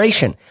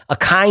exploration, a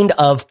kind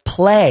of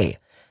play.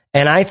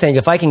 And I think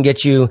if I can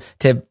get you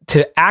to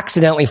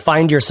accidentally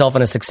find yourself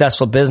in a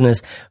successful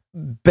business,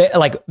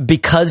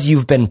 because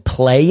you've been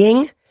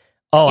playing,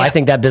 I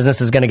think that business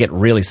is going to get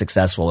really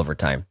successful over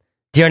time.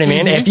 Do you know what I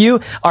mean? Mm-hmm. If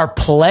you are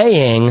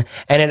playing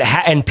and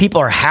and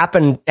people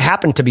happen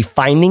to be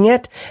finding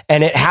it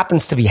and it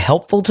happens to be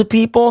helpful to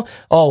people,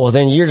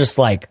 then you're just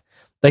like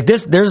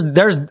this.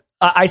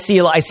 I see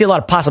a lot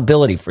of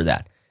possibility for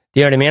that. Do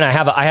you know what I mean?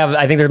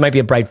 I think there might be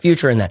a bright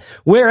future in that.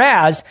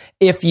 Whereas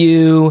if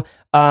you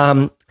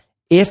are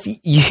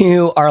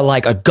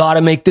I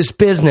gotta make this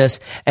business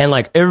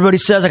and everybody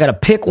says I gotta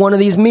pick one of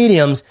these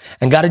mediums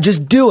and gotta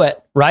just do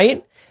it,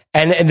 right?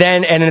 And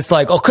it's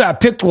okay, I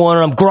picked one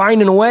and I'm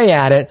grinding away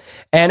at it.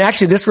 And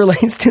actually this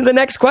relates to the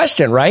next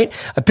question, right?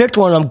 I picked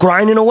one and I'm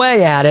grinding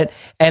away at it.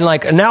 And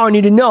now I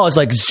need to know,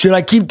 should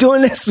I keep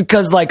doing this?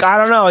 Because I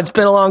don't know, it's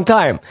been a long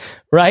time,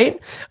 right?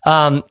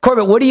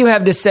 Corbett, what do you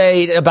have to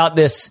say about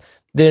the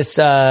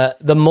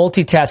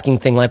multitasking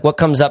thing? What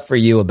comes up for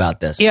you about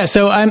this? Yeah,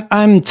 so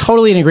I'm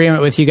totally in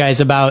agreement with you guys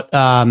about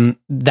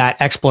that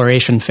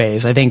exploration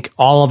phase. I think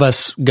all of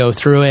us go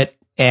through it.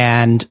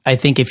 And I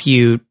think if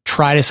you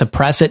try to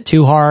suppress it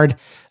too hard,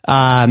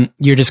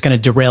 you're just going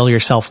to derail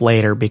yourself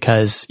later,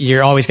 because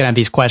you're always going to have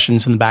these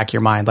questions in the back of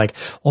your mind,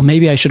 well,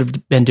 maybe I should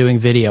have been doing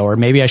video, or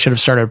maybe I should have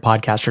started a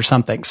podcast or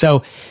something.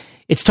 So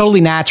it's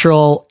totally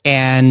natural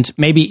and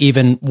maybe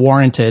even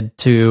warranted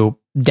to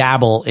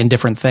dabble in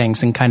different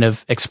things and kind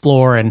of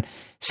explore and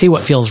see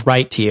what feels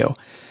right to you.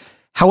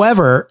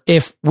 However,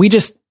 if we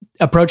just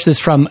approach this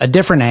from a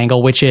different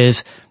angle, which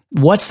is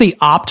what's the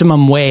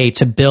optimum way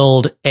to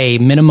build a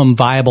minimum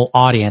viable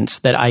audience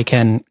that I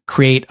can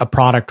create a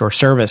product or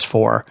service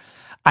for,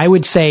 I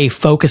would say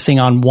focusing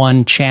on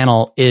one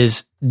channel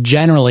is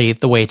generally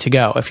the way to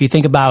go. If you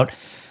think about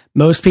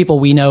most people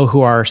we know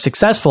who are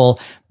successful,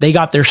 they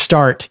got their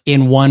start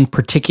in one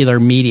particular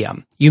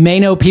medium. You may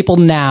know people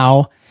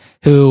now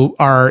who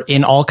are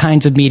in all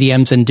kinds of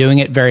mediums and doing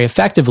it very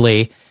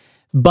effectively,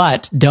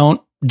 but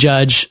don't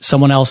judge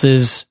someone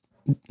else's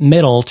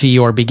middle to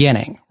your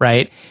beginning,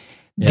 right?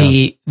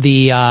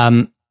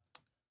 Yeah.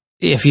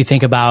 If you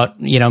think about,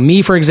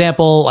 me, for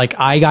example, like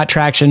I got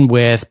traction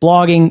with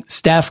blogging,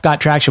 Steph got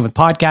traction with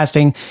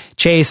podcasting,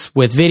 Chase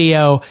with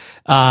video.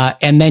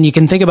 And then you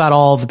can think about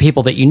all the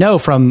people that you know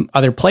from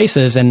other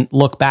places and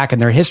look back in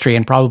their history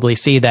and probably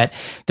see that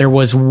there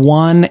was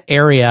one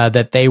area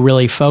that they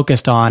really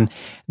focused on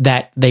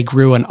that they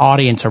grew an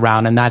audience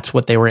around. And that's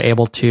what they were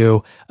able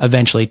to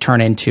eventually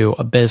turn into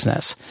a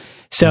business.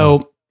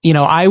 So,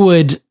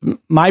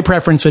 my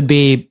preference would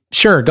be,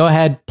 sure, go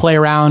ahead, play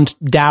around,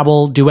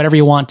 dabble, do whatever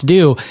you want to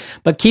do,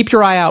 but keep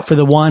your eye out for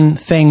the one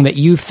thing that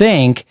you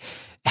think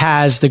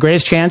has the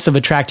greatest chance of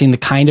attracting the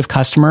kind of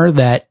customer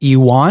that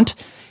you want,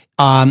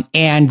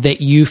 and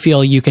that you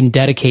feel you can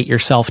dedicate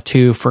yourself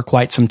to for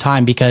quite some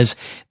time, because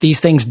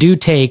these things do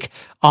take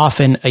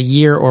often a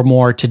year or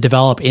more to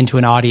develop into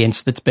an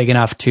audience that's big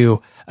enough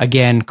to,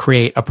 again,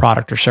 create a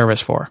product or service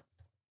for.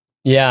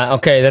 Yeah.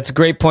 Okay. That's a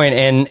great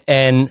point.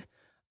 And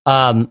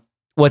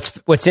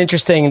what's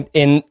interesting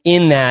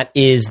in that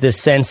is the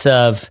sense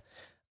of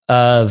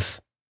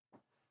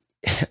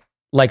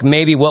like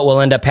maybe what will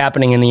end up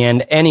happening in the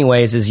end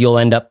anyways is you'll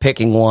end up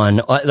picking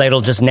one.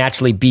 It'll just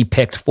naturally be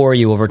picked for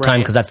you over time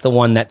because that's the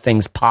one that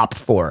things pop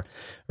for.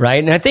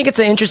 Right. And I think it's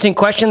an interesting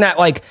question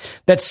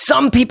that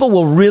some people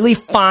will really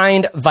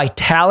find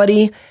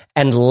vitality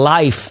and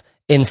life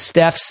in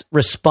Steph's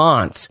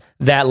response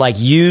that like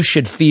you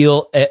should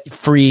feel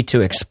free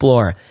to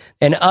explore.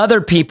 And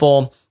other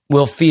people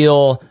will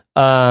feel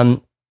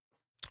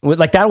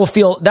like that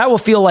will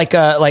feel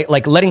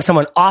like letting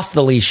someone off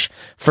the leash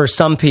for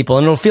some people,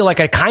 and it'll feel like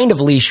a kind of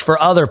leash for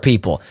other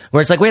people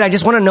where it's like, wait, I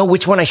just want to know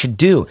which one I should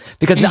do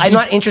because I'm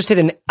not interested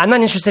in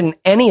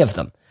any of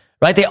them,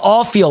 right? They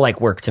all feel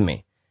like work to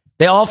me.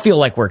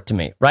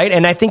 Right?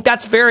 And I think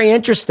that's very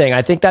interesting.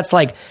 I think that's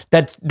like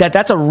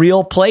that's a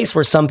real place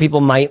where some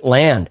people might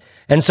land.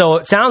 And so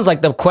it sounds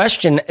like the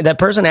question, that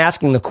person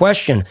asking the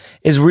question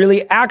is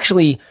really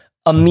actually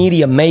a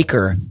media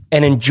maker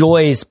and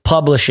enjoys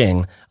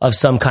publishing of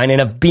some kind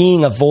and of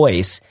being a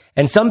voice.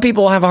 And some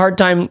people have a hard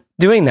time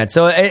doing that.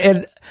 So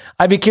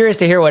I'd be curious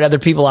to hear what other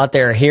people out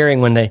there are hearing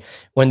when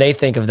they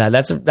think of that.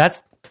 That's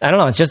I don't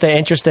know. It's just an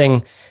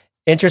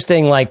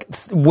interesting like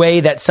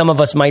way that some of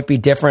us might be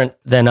different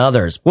than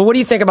others. Well, what do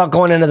you think about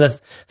going into the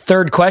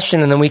third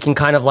question, and then we can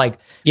kind of like,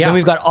 then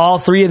we've got all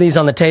three of these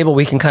on the table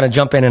we can kind of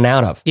jump in and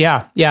out of.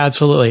 Yeah,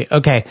 absolutely.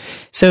 Okay.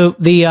 So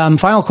the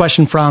final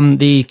question from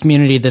the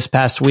community this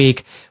past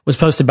week was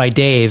posted by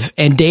Dave,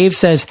 and Dave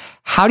says,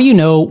 how do you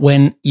know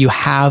when you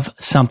have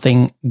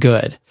something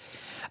good?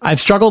 I've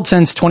struggled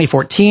since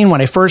 2014 when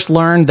I first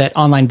learned that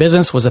online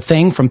business was a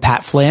thing from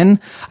Pat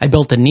Flynn. I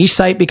built a niche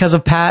site because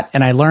of Pat,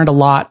 and I learned a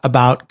lot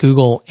about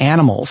Google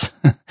animals.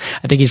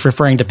 I think he's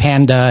referring to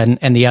Panda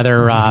and the other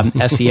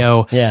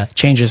SEO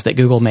changes that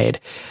Google made.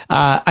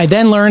 I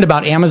then learned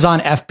about Amazon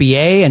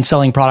FBA and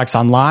selling products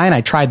online.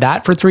 I tried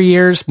that for 3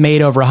 years,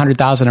 made over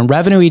 $100,000 in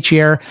revenue each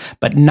year,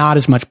 but not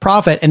as much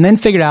profit, and then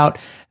figured out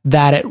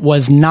that it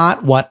was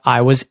not what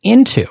I was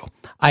into.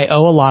 I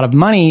owe a lot of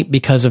money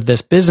because of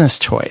this business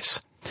choice.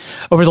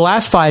 Over the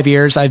last 5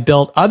 years, I've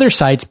built other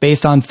sites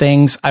based on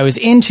things I was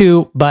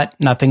into, but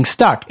nothing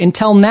stuck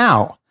until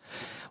now.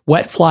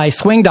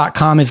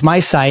 Wetflyswing.com is my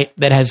site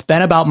that has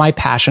been about my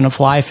passion of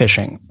fly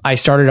fishing. I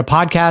started a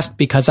podcast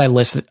because I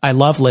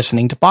love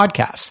listening to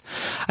podcasts.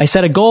 I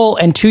set a goal,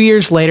 and 2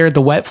 years later,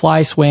 the Wet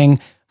Fly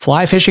Swing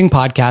Fly Fishing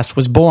Podcast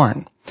was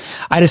born.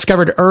 I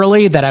discovered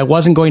early that I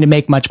wasn't going to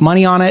make much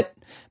money on it,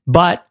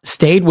 but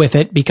stayed with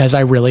it because I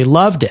really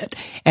loved it.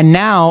 And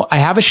now I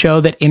have a show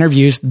that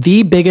interviews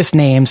the biggest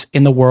names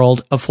in the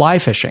world of fly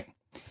fishing.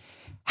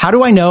 How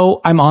do I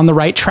know I'm on the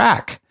right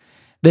track?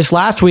 This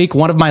last week,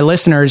 one of my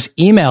listeners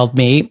emailed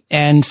me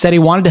and said he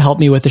wanted to help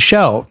me with the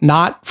show,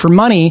 not for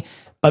money,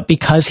 but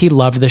because he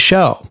loved the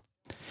show.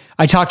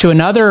 I talked to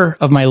another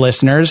of my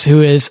listeners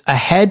who is a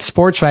head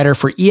sports writer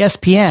for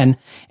ESPN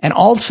and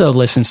also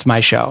listens to my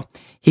show.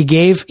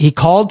 He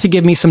called to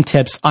give me some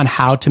tips on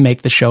how to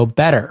make the show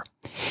better.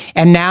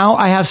 And now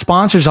I have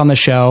sponsors on the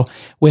show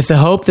with the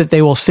hope that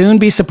they will soon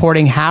be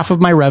supporting half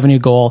of my revenue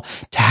goal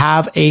to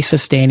have a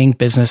sustaining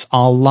business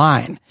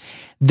online.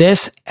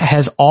 This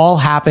has all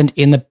happened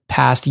in the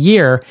past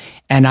year,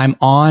 and I'm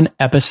on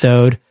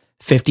episode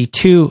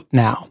 52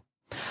 now.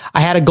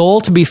 I had a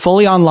goal to be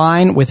fully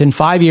online within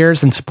 5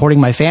 years and supporting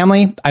my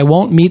family. I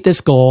won't meet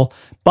this goal,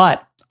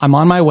 but I'm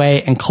on my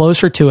way and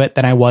closer to it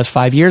than I was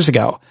 5 years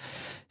ago.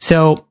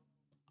 So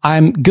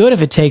I'm good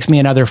if it takes me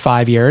another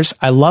 5 years.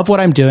 I love what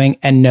I'm doing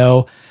and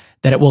know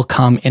that it will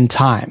come in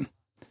time.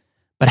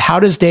 But how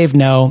does Dave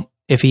know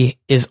if he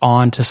is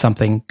on to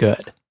something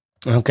good?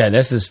 Okay,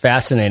 this is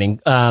fascinating.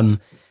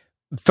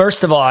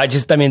 First of all,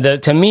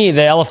 to me,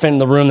 the elephant in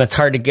the room that's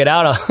hard to get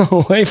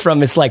away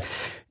from is like,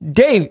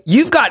 Dave,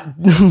 you've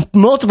got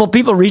multiple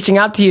people reaching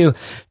out to you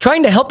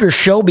trying to help your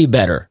show be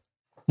better.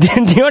 Do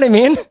you know what I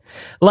mean?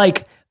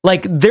 Like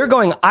they're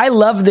going, I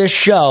love this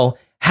show.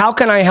 How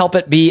can I help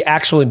it be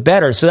actually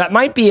better? So that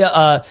might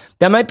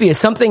be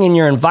something in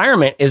your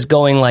environment is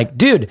going like,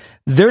 dude,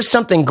 there's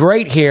something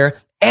great here,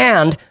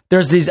 and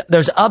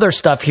there's other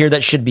stuff here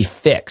that should be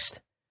fixed,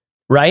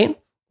 right?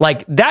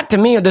 Like that to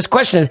me, this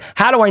question is,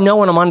 how do I know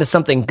when I'm onto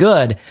something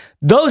good?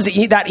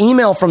 That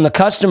email from the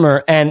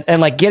customer and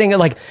like getting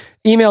like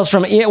emails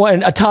from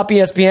a top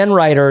ESPN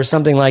writer or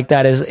something like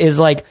that is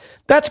like,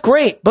 that's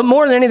great. But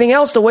more than anything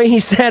else, the way he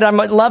said, I'm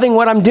loving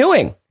what I'm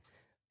doing.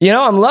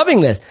 I'm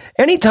loving this.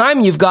 Anytime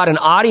you've got an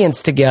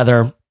audience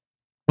together,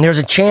 there's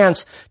a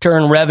chance to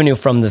earn revenue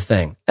from the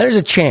thing. There's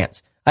a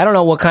chance. I don't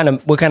know what kind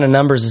of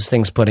numbers this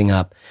thing's putting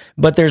up,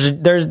 but there's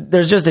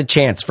just a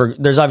chance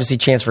there's obviously a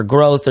chance for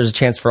growth. There's a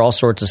chance for all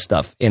sorts of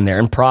stuff in there,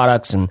 and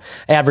products and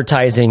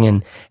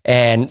advertising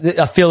and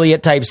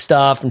affiliate type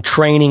stuff and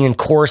training and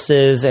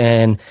courses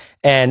and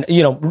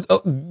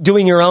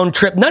doing your own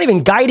trip, not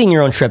even guiding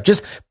your own trip,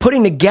 just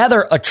putting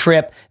together a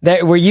trip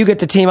where you get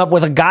to team up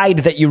with a guide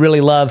that you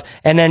really love.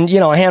 And then,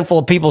 a handful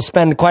of people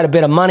spend quite a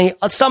bit of money,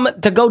 some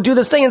to go do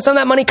this thing, and some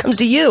of that money comes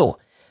to you.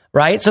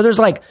 Right. So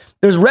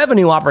there's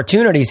revenue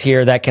opportunities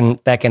here that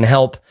can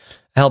help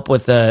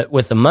with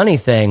the money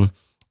thing.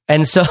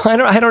 And so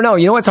I don't know.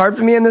 You know what's hard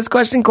for me in this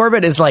question,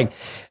 Corbett, is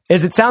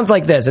it sounds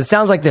like this. It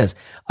sounds like this.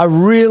 I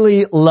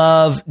really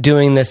love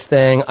doing this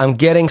thing. I'm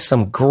getting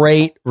some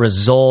great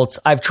results.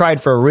 I've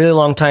tried for a really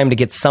long time to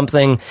get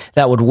something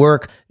that would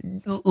work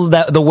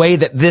the way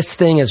that this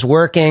thing is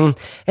working.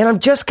 And I've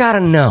just got to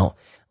know,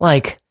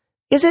 like,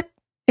 is it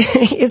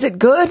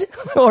good?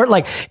 Or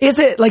is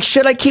it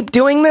should I keep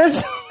doing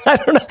this? I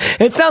don't know.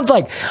 It sounds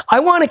like I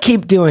want to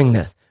keep doing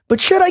this,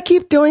 but should I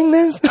keep doing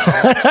this?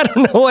 I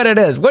don't know what it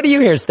is. What do you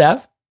hear,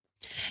 Steph?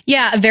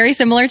 Yeah, very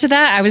similar to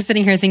that. I was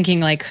sitting here thinking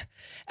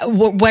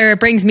where it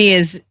brings me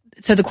is,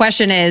 so the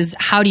question is,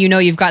 how do you know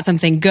you've got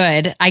something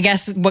good? I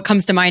guess what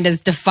comes to mind is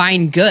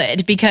define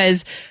good,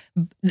 because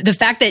the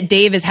fact that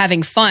Dave is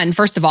having fun,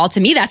 first of all,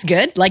 to me, that's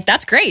good.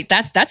 That's great.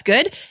 That's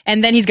good.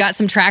 And then he's got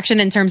some traction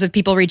in terms of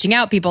people reaching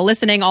out, people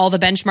listening, all the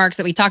benchmarks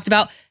that we talked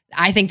about.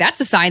 I think that's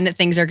a sign that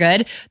things are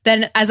good.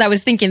 Then as I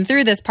was thinking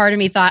through this, part of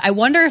me thought, I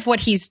wonder if what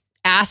he's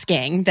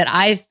asking, that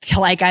I feel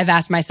like I've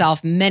asked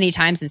myself many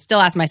times and still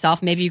ask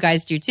myself, maybe you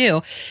guys do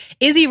too,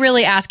 is he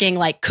really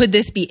asking, could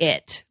this be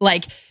it?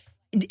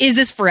 Is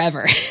this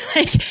forever?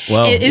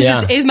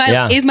 Is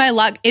my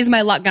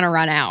luck going to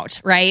run out?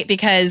 Right?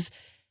 Because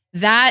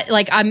that,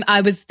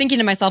 I was thinking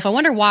to myself, I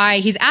wonder why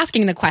he's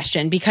asking the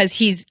question, because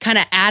he's kind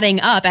of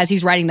adding up, as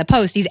he's writing the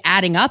post, he's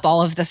adding up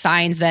all of the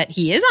signs that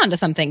he is onto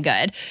something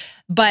good.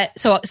 But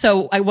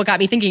so what got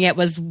me thinking it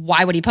was,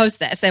 why would he post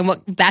this? And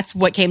that's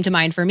what came to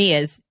mind for me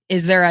is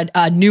there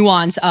a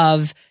nuance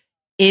of,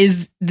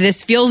 is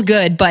this feels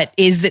good, but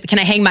can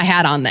I hang my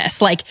hat on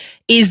this?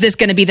 Is this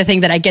going to be the thing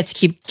that I get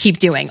to keep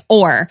doing?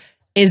 Or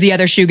is the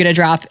other shoe going to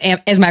drop?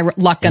 Is my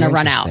luck going to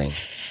run out?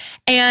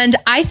 And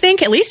I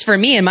think, at least for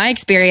me, in my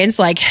experience,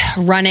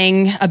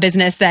 running a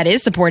business that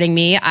is supporting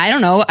me, I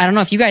don't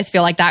know if you guys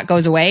feel like that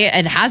goes away.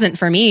 It hasn't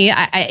for me.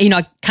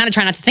 I kind of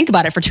try not to think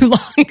about it for too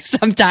long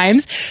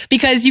sometimes,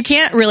 because you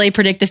can't really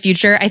predict the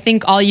future. I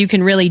think all you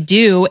can really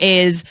do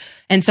is,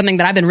 and something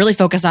that I've been really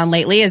focused on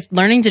lately, is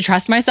learning to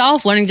trust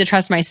myself, learning to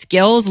trust my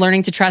skills,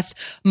 learning to trust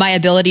my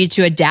ability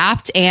to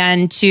adapt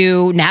and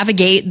to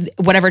navigate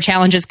whatever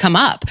challenges come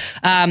up.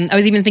 I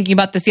was even thinking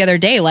about this the other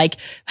day,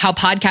 how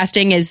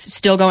podcasting is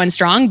still going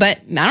strong, but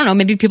I don't know,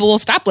 maybe people will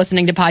stop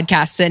listening to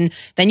podcasts, and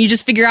then you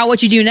just figure out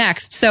what you do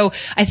next. So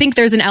I think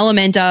there's an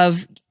element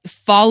of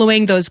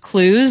following those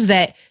clues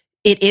that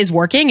it is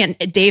working. And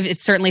Dave,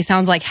 it certainly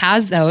sounds like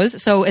has those.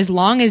 So as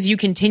long as you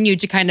continue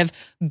to kind of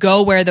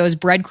go where those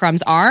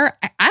breadcrumbs are,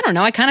 I don't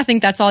know. I kind of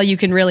think that's all you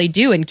can really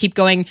do, and keep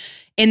going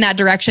in that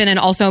direction. And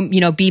also,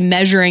 be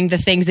measuring the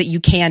things that you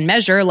can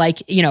measure,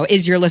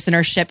 is your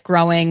listenership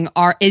growing,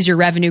 or is your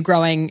revenue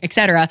growing, et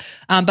cetera.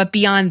 But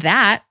beyond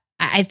that,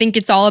 I think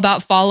it's all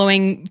about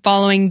following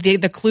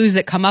the clues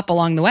that come up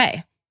along the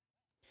way.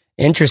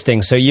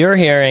 Interesting. So you're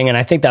hearing, and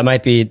I think that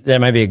might be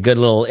a good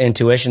little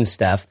intuition,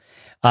 Steph.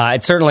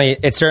 It's certainly,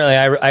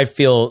 I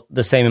feel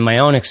the same in my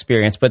own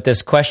experience, but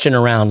this question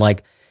around,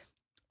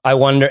 I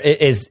wonder,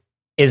 is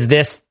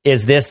this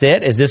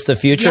it? Is this the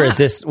future? Yeah. Is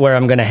this where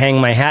I'm going to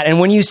hang my hat? And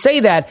when you say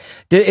that,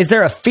 is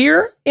there a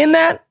fear in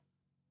that?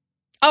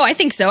 Oh, I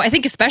think so. I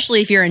think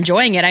especially if you're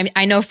enjoying it.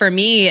 I know for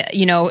me,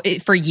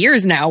 for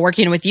years now,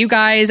 working with you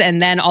guys and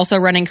then also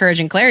running Courage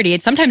and Clarity,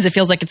 sometimes it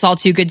feels like it's all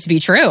too good to be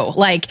true.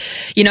 Like,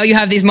 you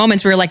have these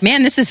moments where you're like,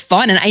 man, this is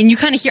fun. And you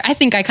kind of hear, I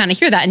think I kind of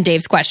hear that in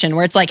Dave's question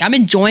where it's like, I'm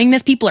enjoying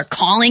this. People are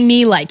calling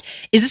me like,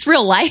 is this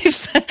real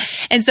life?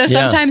 And so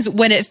sometimes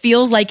when it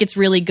feels like it's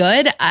really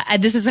good,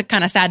 this is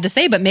kind of sad to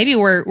say, but maybe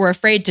we're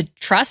afraid to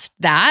trust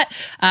that.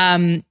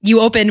 You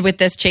opened with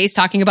this, Chase,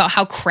 talking about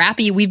how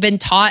crappy we've been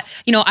taught.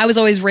 I was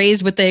always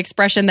raised with the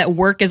expression that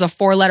work is a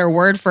 4-letter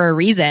word for a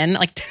reason.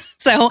 Like,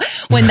 so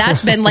when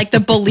that's been like the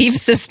belief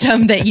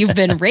system that you've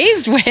been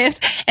raised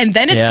with, and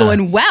then it's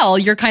going well,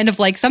 you're kind of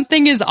like,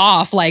 something is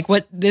off. Like,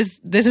 what, this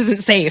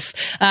isn't safe.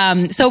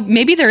 So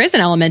maybe there is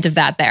an element of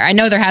that there. I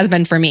know there has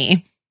been for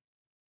me.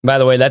 By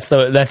the way, that's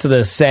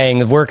the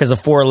saying. Work is a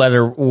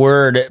 4-letter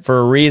word for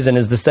a reason.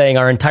 Is the saying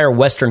our entire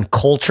Western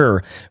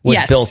culture was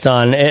built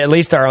on, at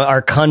least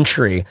our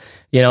country.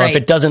 If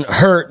it doesn't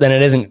hurt, then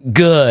it isn't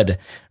good,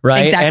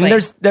 right? Exactly.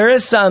 And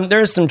there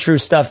is some true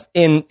stuff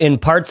in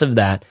parts of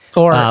that.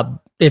 Or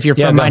if you're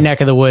from my neck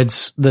of the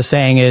woods, the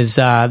saying is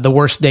the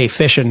worst day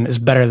fishing is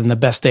better than the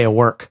best day of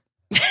work.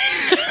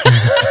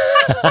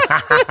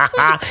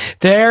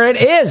 There it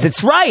is.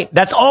 It's right.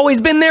 That's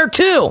always been there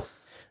too.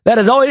 That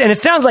is always, and it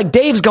sounds like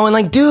Dave's going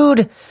like,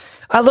 dude,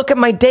 I look at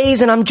my days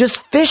and I'm just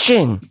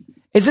fishing.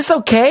 Is this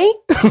okay?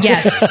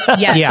 Yes.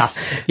 Yeah.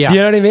 You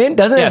know what I mean?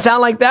 Doesn't it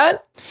sound like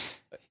that?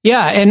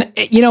 Yeah. And,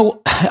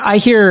 I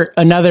hear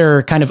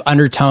another kind of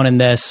undertone in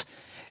this,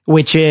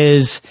 which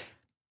is,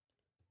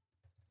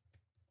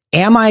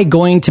 am I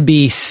going to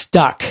be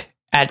stuck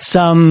at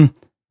some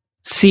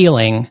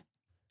ceiling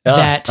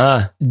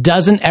that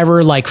doesn't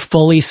ever like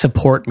fully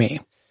support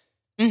me?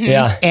 Mm-hmm.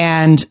 Yeah.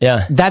 And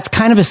that's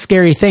kind of a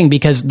scary thing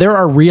because there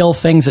are real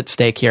things at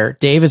stake here.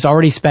 Dave has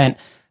already spent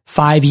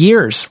 5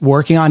 years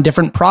working on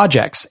different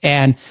projects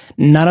and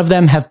none of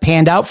them have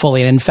panned out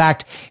fully. And in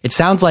fact, it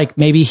sounds like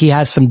maybe he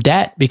has some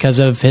debt because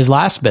of his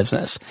last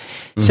business.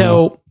 Mm-hmm.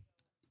 So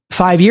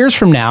 5 years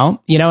from now,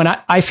 and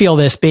I feel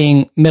this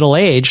being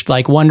middle-aged,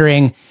 like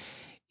wondering,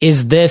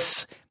 is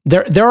this...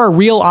 There are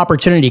real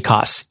opportunity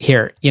costs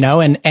here,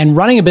 and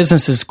running a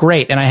business is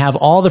great. And I have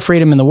all the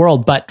freedom in the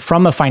world, but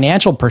from a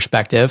financial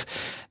perspective,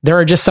 there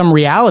are just some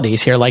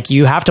realities here. Like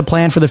you have to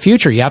plan for the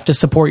future. You have to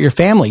support your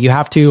family. You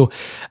have to,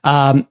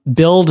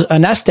 build a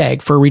nest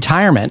egg for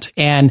retirement.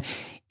 And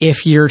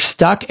if you're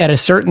stuck at a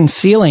certain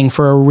ceiling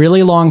for a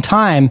really long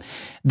time,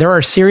 there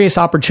are serious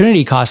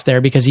opportunity costs there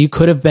because you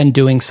could have been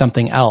doing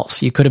something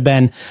else. You could have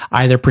been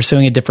either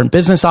pursuing a different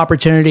business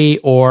opportunity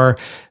or,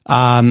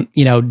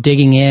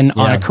 digging in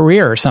on a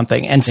career or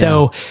something. And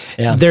so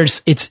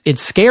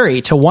it's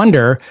scary to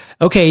wonder,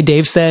 okay,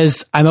 Dave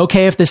says, I'm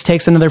okay if this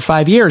takes another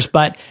 5 years,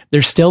 but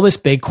there's still this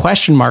big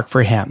question mark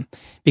for him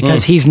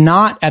because he's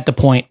not at the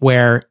point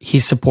where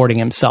he's supporting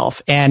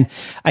himself. And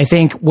I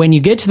think when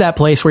you get to that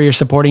place where you're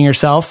supporting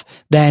yourself,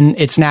 then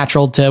it's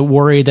natural to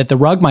worry that the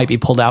rug might be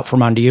pulled out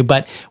from under you.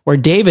 But where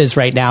Dave is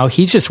right now,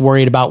 he's just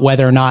worried about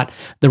whether or not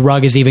the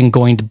rug is even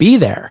going to be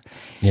there.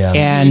 Yeah.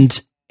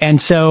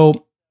 And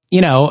so,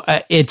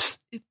 it's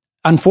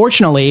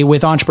unfortunately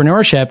with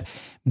entrepreneurship,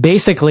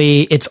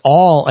 basically it's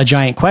all a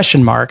giant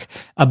question mark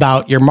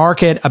about your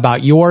market,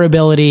 about your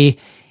ability.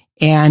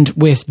 And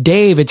with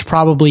Dave, it's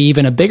probably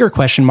even a bigger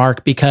question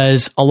mark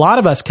because a lot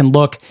of us can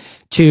look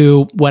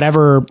to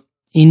whatever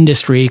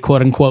industry,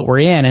 quote unquote, we're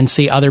in and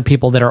see other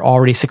people that are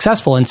already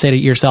successful and say to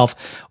yourself,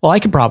 well,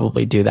 I could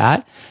probably do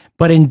that.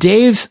 But in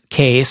Dave's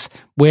case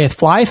with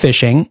fly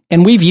fishing,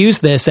 and we've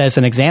used this as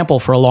an example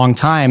for a long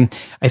time,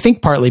 I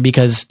think partly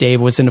because Dave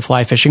was into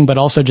fly fishing, but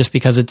also just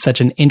because it's such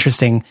an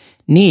interesting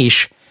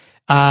niche.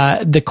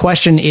 The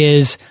question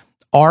is,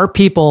 are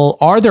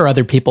there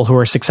other people who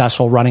are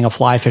successful running a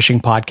fly fishing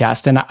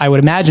podcast? And I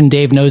would imagine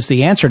Dave knows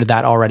the answer to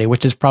that already,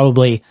 which is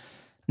probably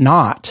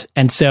not.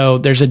 And so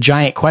there's a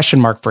giant question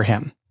mark for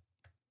him.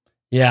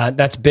 Yeah,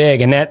 that's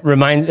big. And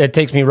it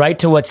takes me right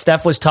to what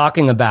Steph was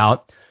talking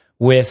about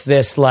with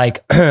this,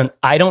 like,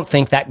 I don't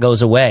think that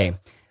goes away.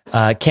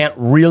 Can't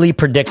really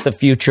predict the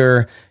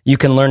future. You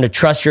can learn to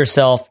trust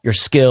yourself, your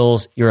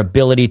skills, your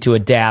ability to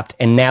adapt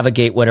and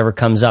navigate whatever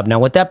comes up. Now,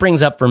 what that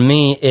brings up for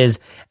me is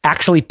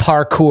actually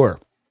parkour.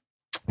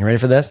 You ready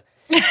for this?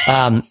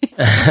 Of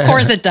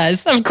course it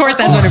does. Of course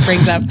that's what it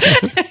brings up.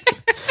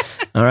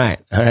 All right.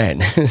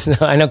 So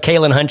I know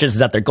Kaylin Huntress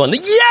is out there going,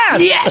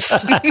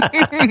 yes!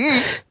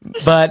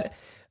 But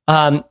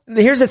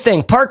here's the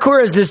thing.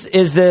 Parkour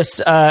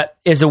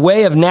is a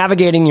way of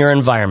navigating your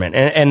environment.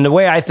 And the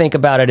way I think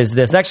about it is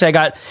this. Actually,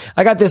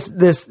 I got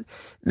this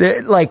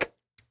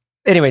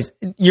anyways,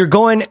 you're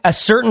going a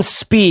certain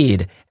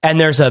speed and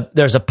there's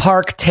a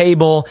park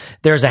table,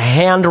 there's a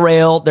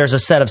handrail, there's a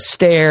set of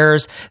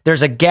stairs,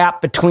 there's a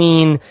gap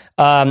between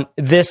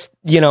this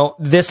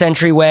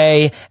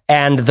entryway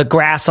and the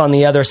grass on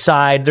the other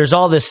side. There's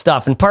all this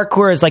stuff. And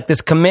parkour is like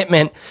this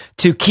commitment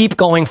to keep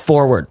going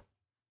forward.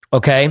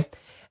 Okay?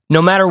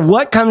 No matter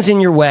what comes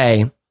in your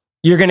way,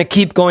 you're going to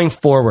keep going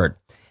forward.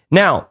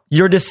 Now,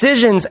 your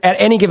decisions at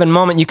any given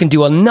moment, you can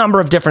do a number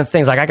of different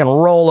things. Like I can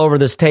roll over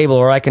this table,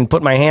 or I can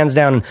put my hands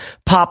down and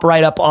pop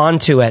right up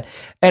onto it.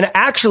 And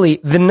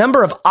actually, the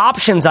number of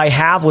options I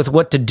have with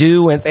what to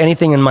do with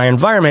anything in my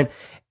environment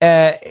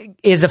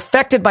is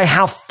affected by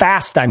how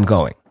fast I'm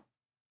going.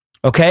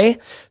 Okay?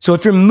 So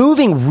if you're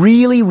moving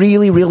really,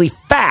 really, really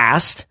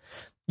fast,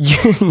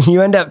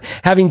 you end up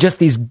having just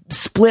these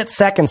split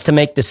seconds to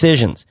make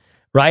decisions,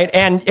 right?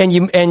 And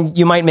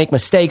you might make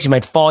mistakes, you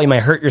might fall, you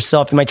might hurt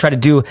yourself, you might try to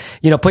do,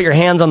 put your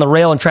hands on the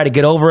rail and try to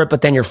get over it,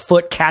 but then your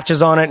foot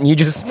catches on it and you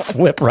just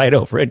flip right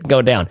over it and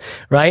go down,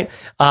 right?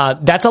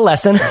 That's a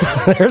lesson.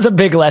 There's a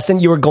big lesson.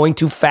 You were going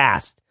too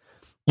fast.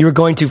 You were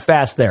going too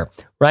fast there,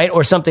 right?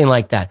 Or something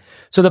like that.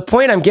 So the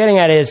point I'm getting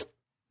at is,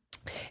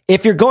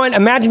 if you're going,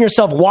 imagine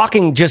yourself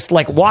walking, just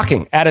like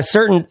walking at a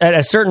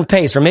certain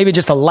pace, or maybe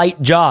just a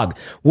light jog.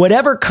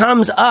 Whatever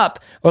comes up,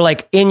 or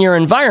like in your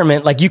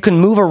environment, like you can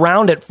move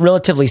around it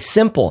relatively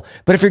simple.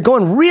 But if you're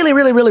going really,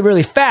 really, really,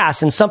 really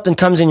fast and something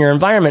comes in your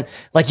environment,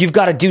 like you've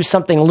got to do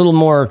something a little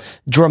more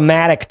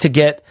dramatic to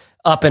get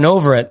up and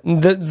over it.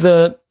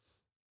 The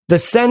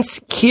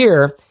sense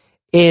here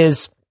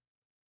is,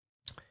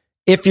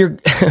 if you're,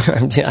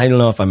 I don't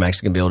know if I'm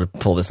actually going to be able to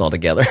pull this all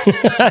together.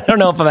 I don't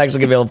know if I'm actually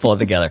going to be able to pull it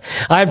together.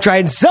 I've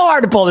tried so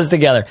hard to pull this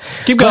together.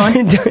 Keep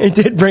going. It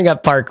did bring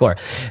up parkour.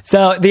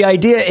 So the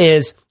idea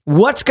is,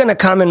 what's going to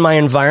come in my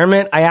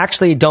environment, I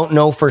actually don't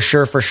know for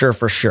sure,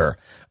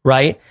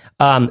 right?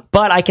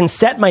 But I can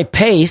set my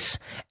pace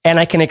and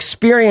I can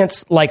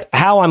experience like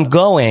how I'm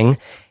going.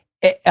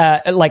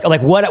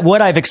 Like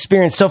what I've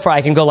experienced so far,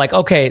 I can go like,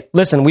 okay,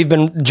 listen, we've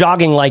been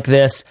jogging like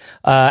this,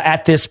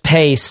 at this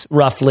pace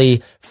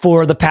roughly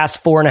for the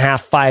past 4.5,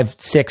 5,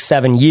 6,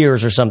 7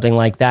 years or something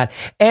like that.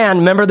 And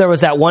remember, there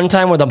was that one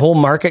time where the whole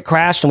market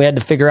crashed and we had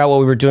to figure out what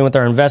we were doing with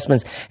our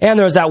investments. And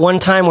there was that one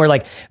time where,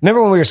 like,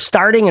 remember when we were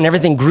starting and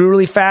everything grew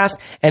really fast?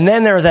 And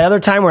then there was that other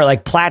time where it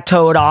like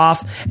plateaued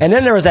off. And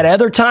then there was that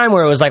other time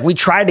where it was like, we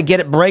tried to get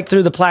it, break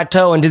through the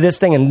plateau and do this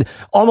thing, and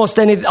almost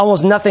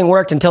nothing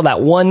worked until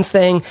that one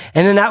thing.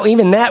 And then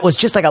that was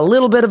just like a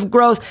little bit of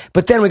growth,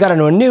 but then we got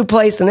into a new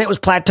place and it was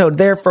plateaued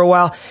there for a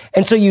while.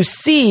 And so you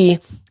see,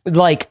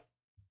 like,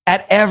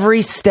 at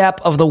every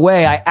step of the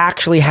way, I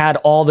actually had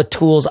all the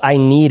tools I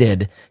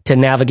needed to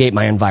navigate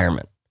my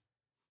environment.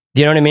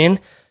 Do you know what I mean?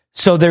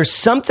 So there's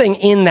something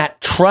in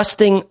that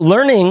trusting,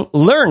 learning,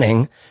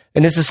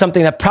 and this is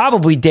something that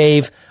probably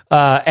Dave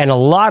and a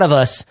lot of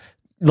us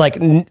like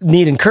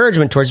need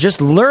encouragement towards,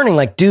 just learning,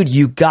 like, dude,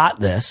 you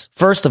got this.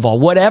 First of all,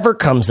 whatever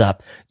comes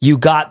up, you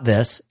got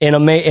this in a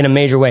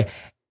major way.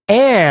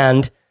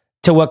 And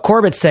to what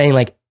Corbett's saying,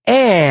 like,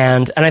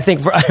 and I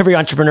think for every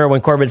entrepreneur,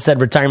 when Corbett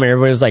said retirement,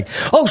 everybody was like,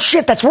 oh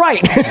shit, that's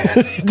right.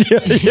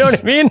 you know what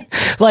I mean?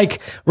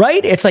 Like,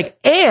 right? It's like,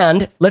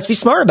 and let's be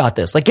smart about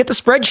this. Like, get the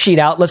spreadsheet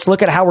out. Let's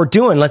look at how we're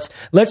doing. Let's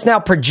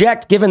now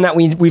project, given that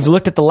we've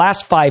looked at the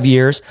last 5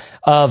 years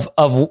of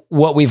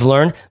what we've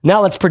learned.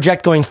 Now let's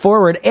project going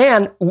forward,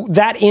 and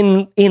that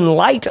in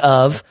light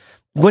of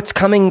what's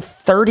coming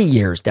 30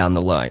 years down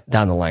the line. Do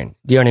you know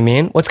what I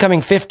mean? What's coming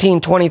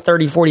 15, 20,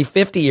 30, 40,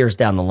 50 years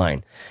down the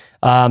line.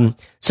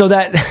 So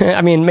that,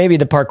 I mean, maybe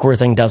the parkour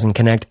thing doesn't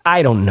connect.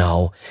 I don't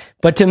know.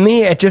 But to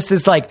me, it just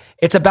is like,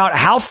 it's about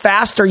how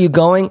fast are you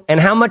going and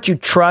how much you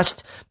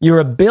trust your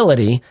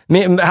ability. I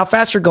mean, how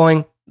fast you're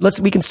going,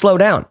 we can slow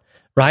down,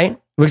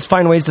 right? We can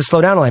find ways to slow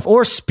down in life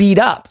or speed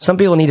up. Some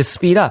people need to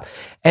speed up.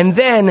 And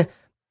then,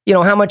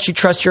 how much you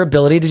trust your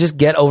ability to just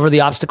get over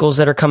the obstacles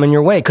that are coming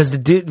your way. Because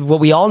what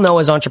we all know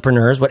as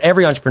entrepreneurs, what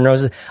every entrepreneur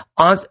knows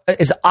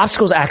is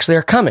obstacles actually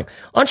are coming.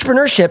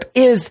 Entrepreneurship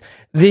is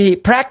the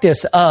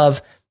practice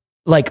of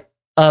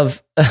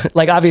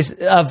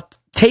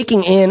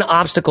taking in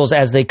obstacles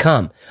as they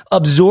come,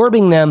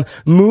 absorbing them,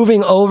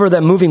 moving over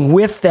them, moving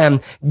with them,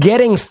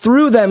 getting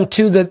through them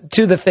to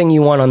the thing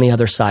you want on the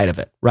other side of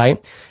it,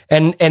 right?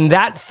 And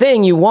that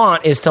thing you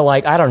want is to,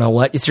 like, I don't know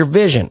what, it's your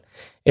vision.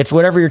 It's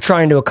whatever you're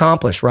trying to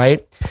accomplish,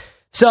 right?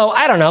 So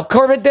I don't know,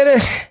 Corbett, did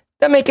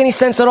that make any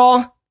sense at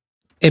all?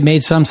 It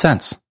made some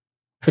sense,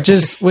 which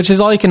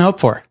is all you can hope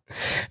for,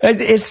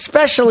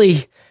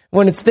 especially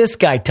when it's this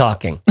guy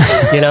talking,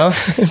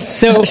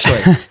 So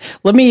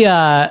let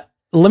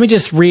me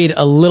just read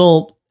a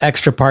little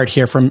extra part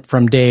here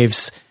from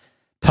Dave's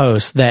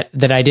post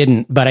that I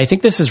didn't, but I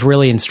think this is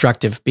really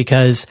instructive,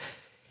 because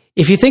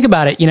if you think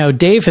about it,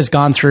 Dave has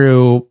gone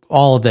through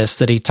all of this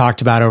that he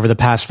talked about over the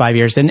past 5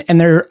 years. And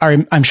there are,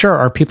 I'm sure,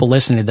 are people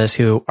listening to this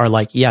who are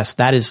like, yes,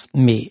 that is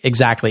me.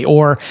 Exactly.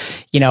 Or,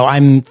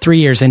 I'm 3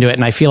 years into it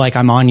and I feel like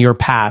I'm on your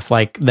path,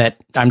 like that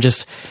I'm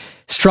just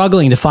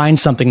struggling to find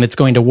something that's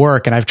going to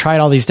work. And I've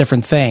tried all these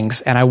different things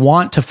and I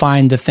want to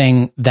find the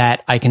thing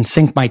that I can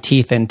sink my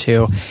teeth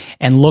into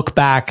and look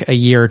back a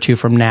year or two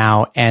from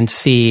now and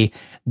see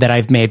that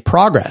I've made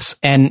progress.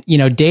 And,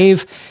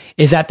 Dave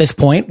is at this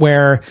point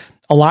where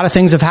a lot of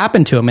things have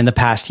happened to him in the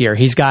past year.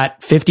 He's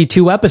got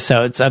 52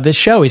 episodes of this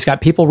show. He's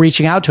got people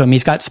reaching out to him.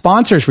 He's got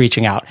sponsors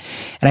reaching out.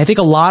 And I think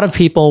a lot of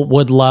people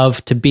would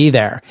love to be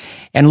there.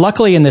 And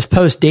luckily in this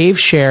post, Dave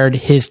shared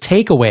his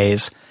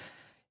takeaways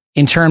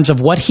in terms of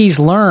what he's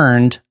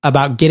learned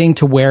about getting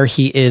to where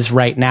he is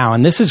right now.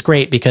 And this is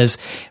great because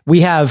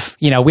we have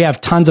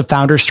tons of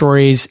founder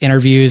stories,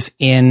 interviews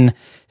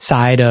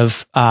inside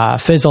of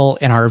Fizzle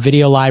in our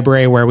video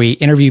library where we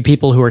interview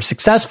people who are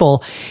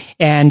successful.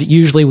 And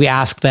usually we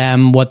ask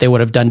them what they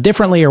would have done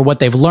differently or what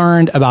they've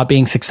learned about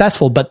being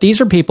successful. But these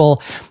are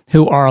people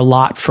who are a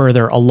lot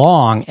further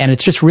along. And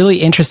it's just really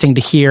interesting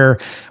to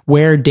hear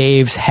where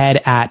Dave's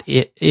head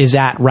is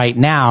at right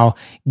now,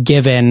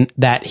 given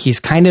that he's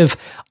kind of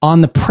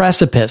on the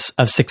precipice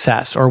of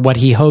success or what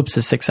he hopes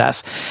is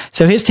success.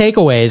 So his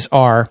takeaways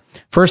are,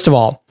 first of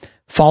all,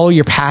 follow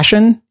your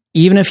passion,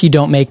 even if you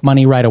don't make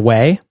money right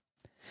away.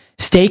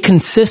 Stay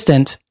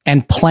consistent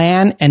and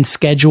plan and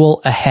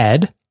schedule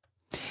ahead.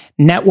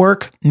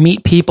 Network,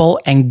 meet people,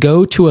 and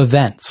go to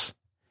events.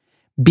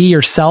 Be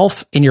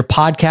yourself in your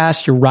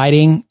podcast, your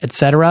writing,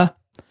 etc.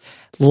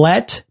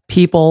 Let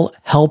people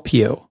help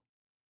you.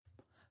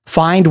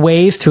 Find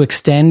ways to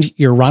extend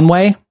your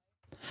runway.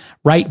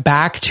 Write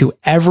back to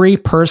every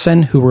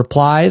person who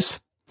replies.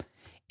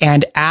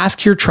 And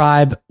ask your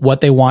tribe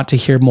what they want to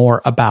hear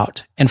more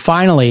about. And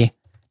finally,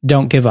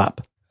 don't give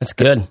up. That's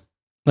good.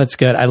 That's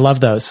good. I love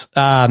those.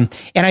 And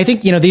I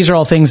think, these are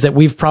all things that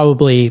we've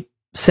probably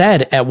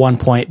said at one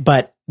point,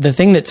 but the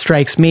thing that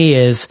strikes me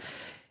is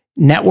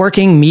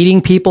networking, meeting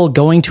people,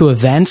 going to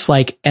events,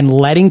 and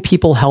letting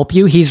people help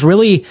you. He's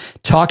really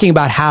talking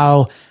about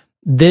how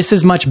this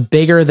is much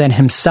bigger than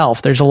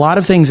himself. There's a lot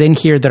of things in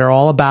here that are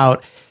all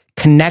about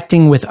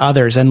connecting with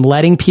others and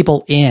letting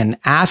people in,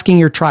 asking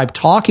your tribe,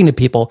 talking to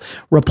people,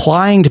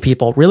 replying to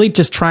people, really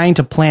just trying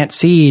to plant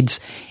seeds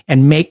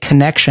and make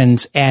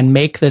connections and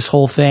make this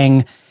whole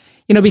thing,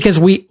 because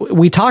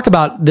we talk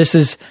about this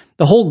is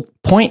the whole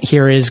point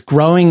here is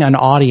growing an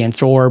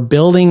audience or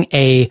building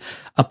a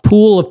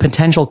pool of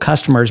potential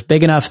customers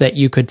big enough that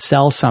you could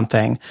sell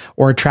something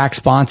or attract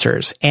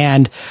sponsors.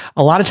 And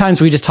a lot of times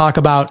we just talk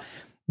about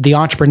the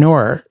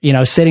entrepreneur,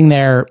 sitting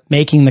there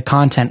making the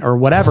content or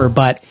whatever.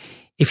 But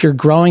if you're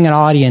growing an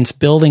audience,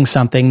 building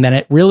something, then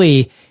it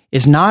really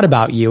is not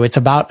about you. It's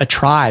about a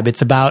tribe.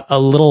 It's about a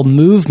little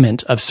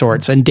movement of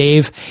sorts. And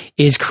Dave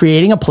is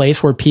creating a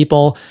place where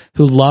people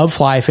who love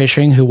fly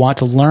fishing, who want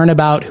to learn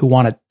about, who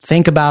want to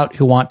think about,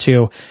 who want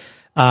to,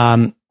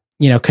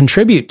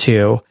 contribute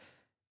to,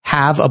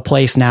 have a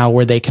place now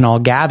where they can all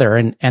gather.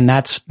 And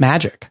that's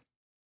magic.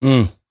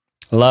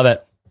 Love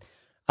it.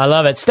 I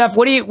love it. Steph,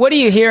 what are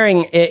you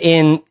hearing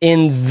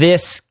in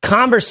this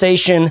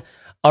conversation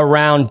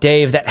around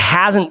Dave that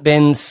hasn't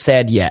been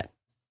said yet?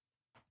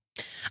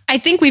 I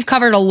think we've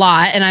covered a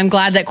lot, and I'm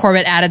glad that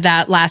Corbett added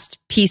that last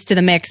piece to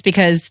the mix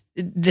because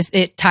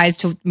it ties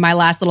to my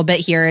last little bit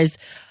here is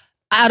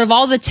out of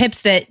all the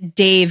tips that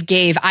Dave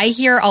gave, I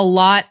hear a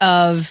lot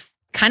of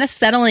kind of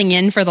settling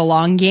in for the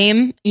long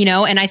game,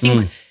 and I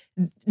think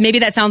maybe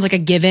that sounds like a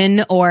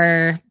given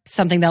or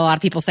something that a lot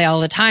of people say all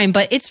the time,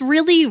 but it's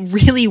really,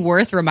 really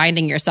worth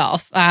reminding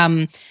yourself.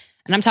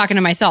 And I'm talking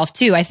to myself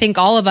too. I think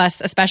all of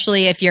us,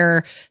 especially if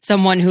you're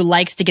someone who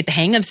likes to get the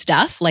hang of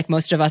stuff, like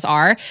most of us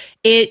are,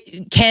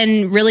 it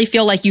can really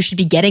feel like you should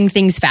be getting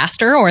things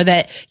faster or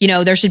that,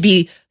 there should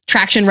be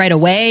traction right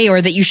away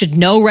or that you should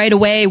know right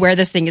away where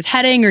this thing is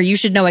heading or you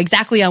should know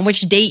exactly on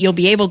which date you'll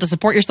be able to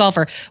support yourself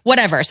or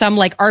whatever, some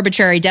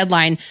arbitrary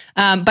deadline.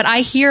 But I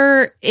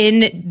hear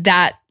in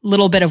that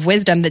little bit of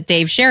wisdom that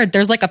Dave shared,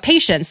 there's a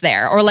patience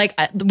there. Or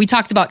we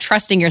talked about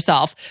trusting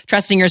yourself,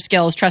 trusting your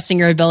skills, trusting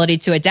your ability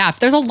to adapt.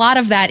 There's a lot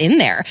of that in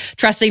there.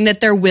 Trusting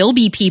that there will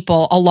be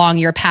people along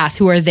your path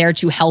who are there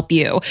to help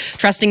you.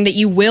 Trusting that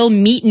you will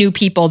meet new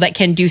people that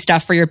can do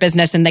stuff for your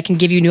business and that can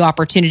give you new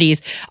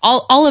opportunities.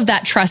 All of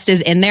that trust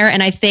is in there.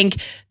 And I think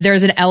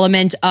there's an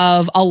element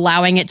of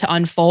allowing it to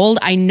unfold.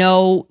 I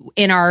know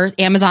in our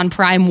Amazon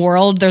Prime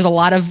world, there's a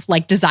lot of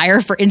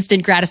desire for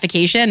instant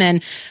gratification.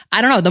 And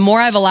I don't know, the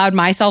more I've allowed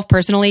myself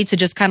personally to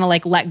just kind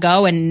of let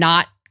go and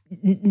not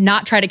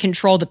try to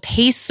control the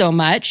pace so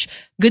much,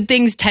 good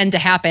things tend to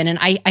happen. And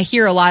I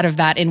hear a lot of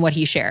that in what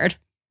he shared.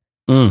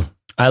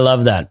 I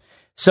love that.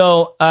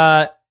 So,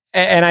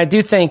 and I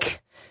do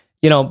think,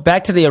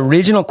 back to the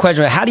original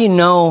question, how do you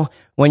know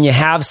when you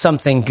have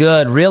something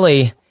good,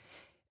 really?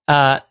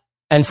 And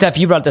Steph,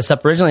 you brought this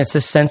up originally. It's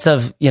this sense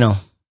of,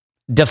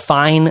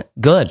 define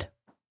good,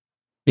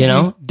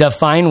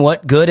 define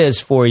what good is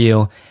for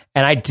you.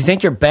 And I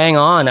think you're bang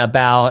on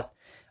about,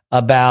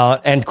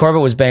 and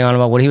Corbett was bang on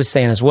about what he was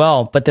saying as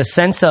well, but the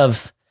sense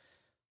of,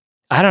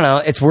 I don't know,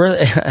 it's worth,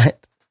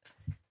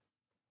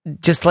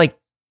 just it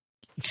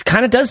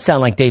kind of does sound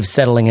like Dave's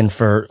settling in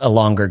for a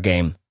longer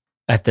game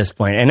at this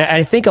point. And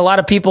I think a lot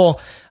of people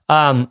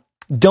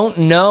don't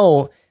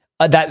know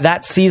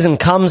that season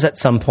comes at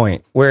some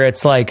point where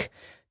it's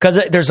because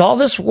there's all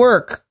this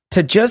work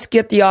to just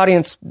get the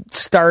audience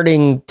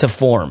starting to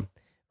form,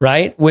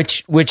 right?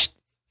 Which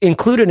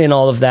included in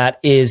all of that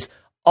is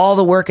all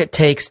the work it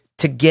takes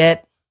to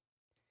get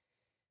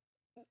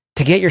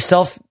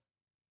yourself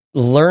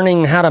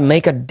learning how to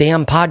make a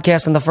damn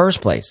podcast in the first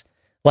place.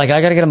 I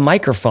got to get a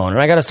microphone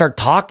and I got to start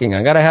talking.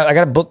 I got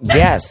to book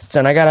guests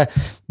and I got to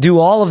do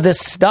all of this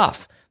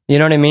stuff. You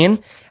know what I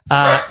mean?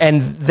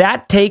 And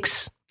that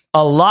takes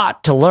a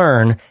lot to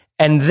learn.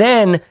 And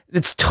then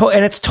it's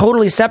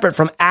totally separate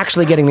from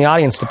actually getting the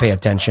audience to pay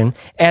attention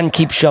and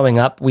keep showing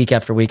up week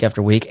after week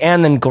after week,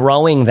 and then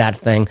growing that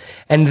thing.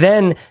 And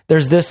then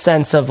there's this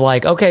sense of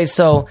like, okay,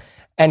 so,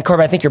 and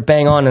Corbett, I think you're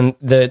bang on in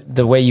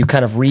the way you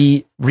kind of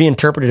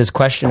reinterpreted his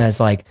question as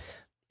like,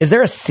 is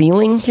there a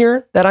ceiling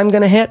here that I'm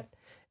going to hit?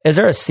 Is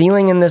there a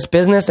ceiling in this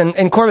business?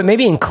 And Corbett,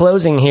 maybe in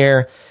closing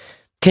here,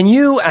 can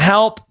you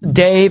help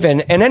Dave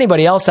and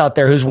anybody else out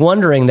there who's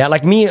wondering that,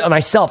 like me,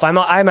 myself, I'm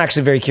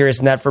actually very curious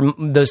in that for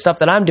the stuff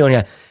that I'm doing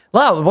here.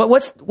 Wow,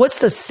 what's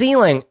the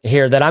ceiling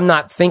here that I'm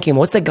not thinking?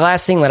 What's the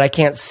glass ceiling that I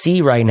can't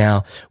see right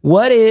now?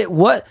 What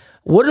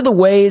are the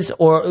ways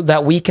or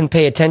that we can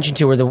pay attention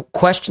to, or the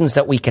questions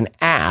that we can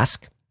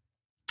ask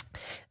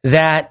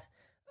that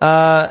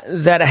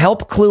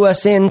help clue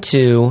us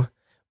into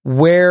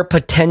where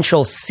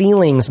potential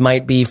ceilings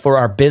might be for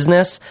our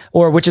business,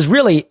 or which is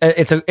really,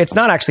 it's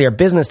not actually our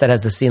business that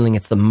has the ceiling,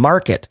 it's the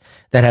market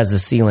that has the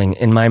ceiling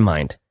in my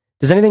mind.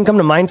 Does anything come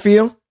to mind for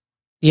you?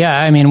 Yeah,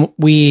 I mean,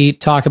 we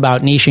talk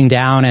about niching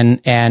down,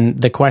 and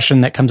the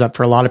question that comes up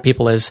for a lot of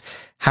people is,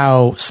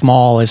 how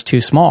small is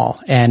too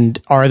small?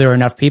 And are there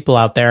enough people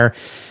out there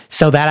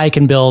so that I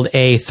can build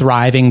a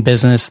thriving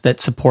business that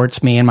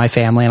supports me and my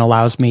family and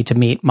allows me to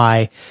meet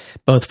my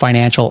both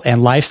financial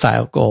and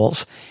lifestyle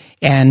goals?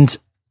 And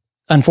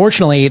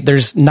unfortunately,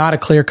 there's not a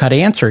clear-cut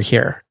answer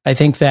here. I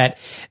think that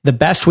the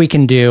best we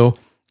can do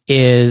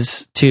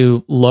is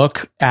to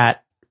look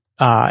at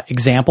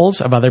examples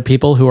of other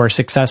people who are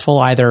successful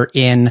either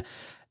in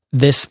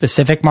this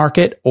specific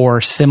market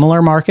or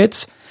similar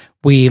markets.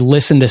 We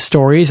listen to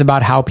stories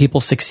about how people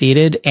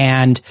succeeded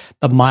and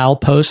the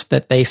mileposts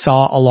that they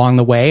saw along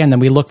the way. And then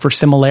we look for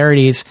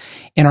similarities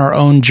in our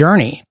own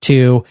journey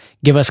to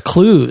give us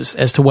clues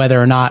as to whether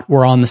or not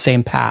we're on the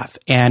same path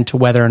and to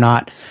whether or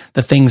not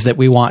the things that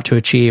we want to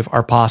achieve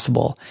are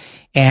possible.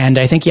 And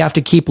I think you have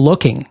to keep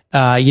looking.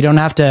 You don't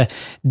have to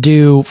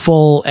do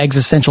full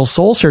existential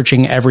soul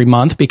searching every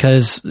month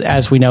because,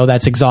 as we know,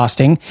 that's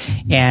exhausting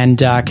and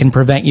can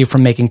prevent you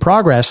from making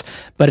progress.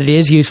 But it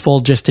is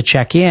useful just to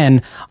check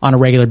in on a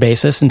regular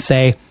basis and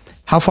say,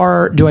 how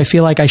far do I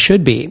feel like I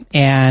should be?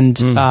 And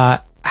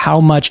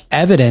how much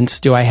evidence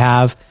do I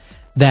have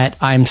that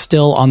I'm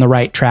still on the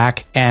right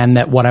track and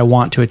that what I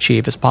want to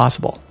achieve is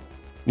possible?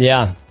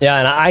 Yeah.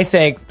 And I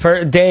think,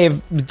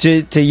 Dave,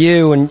 to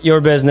you and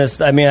your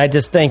business, I mean, I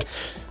just think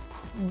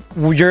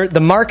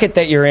the market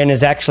that you're in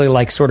is actually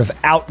like sort of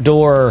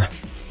outdoor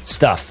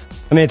stuff.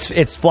 I mean,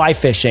 it's fly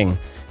fishing,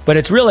 but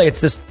it's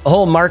this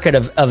whole market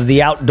of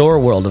the outdoor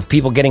world, of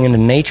people getting into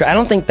nature. I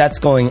don't think that's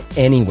going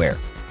anywhere.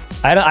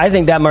 I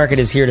think that market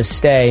is here to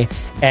stay,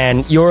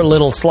 and your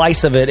little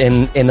slice of it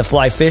in the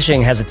fly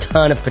fishing has a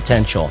ton of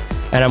potential,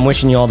 and I'm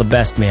wishing you all the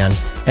best, man.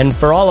 And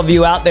for all of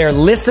you out there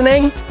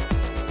listening,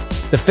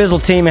 the Fizzle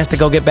team has to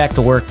go get back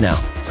to work now.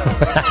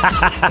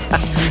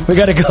 We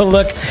got to go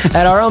look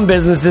at our own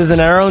businesses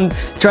and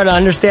try to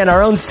understand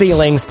our own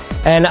ceilings.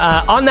 And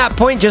on that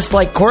point, just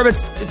like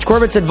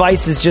Corbett's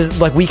advice is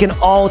just like, we can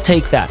all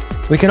take that.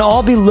 We can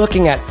all be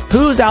looking at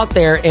who's out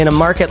there in a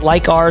market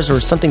like ours or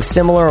something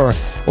similar,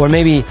 or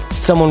maybe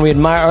someone we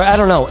admire, or I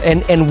don't know.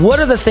 And what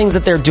are the things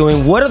that they're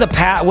doing? What are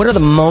the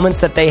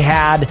moments that they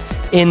had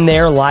in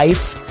their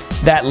life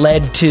that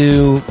led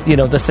to,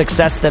 the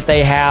success that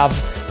they have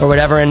or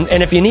whatever.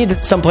 And if you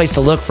need some place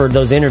to look for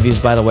those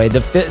interviews, by the way, the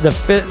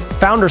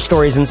founder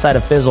stories inside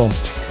of Fizzle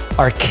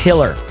are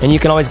killer. And you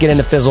can always get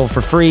into Fizzle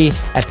for free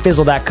at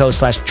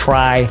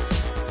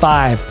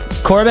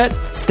fizzle.co/try5. Corbett,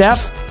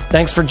 Steph,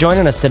 thanks for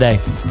joining us today.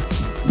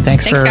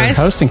 Thanks for guys.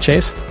 Hosting,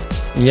 Chase.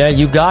 Yeah,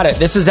 you got it.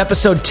 This is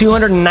episode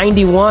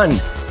 291.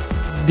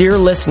 Dear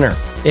listener,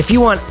 if you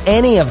want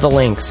any of the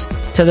links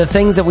to the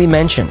things that we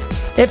mentioned,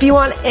 on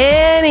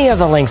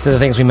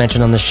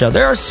the show,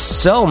 there are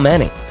so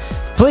many,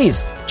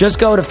 please just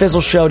go to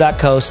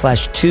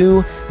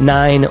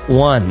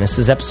fizzleshow.co/291. This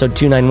is episode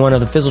 291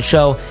 of The Fizzle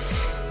Show.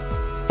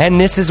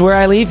 And this is where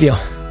I leave you,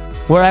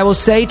 where I will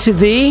say to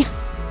thee,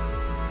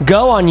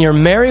 go on your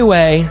merry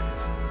way,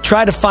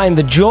 try to find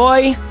the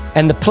joy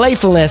and the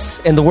playfulness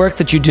in the work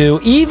that you do,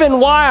 even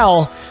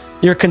while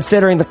you're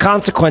considering the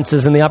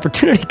consequences and the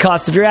opportunity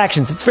costs of your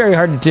actions. It's very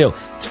hard to do.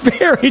 It's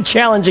very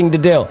challenging to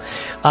do.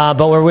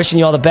 But we're wishing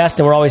you all the best,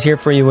 and we're always here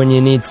for you when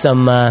you need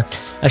a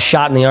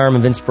shot in the arm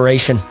of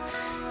inspiration.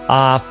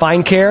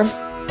 Find care,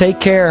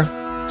 take care,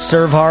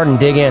 serve hard, and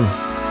dig in.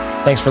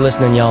 Thanks for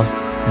listening, y'all.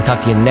 And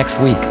talk to you next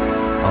week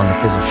on The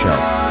Fizzle Show.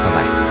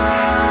 Bye-bye.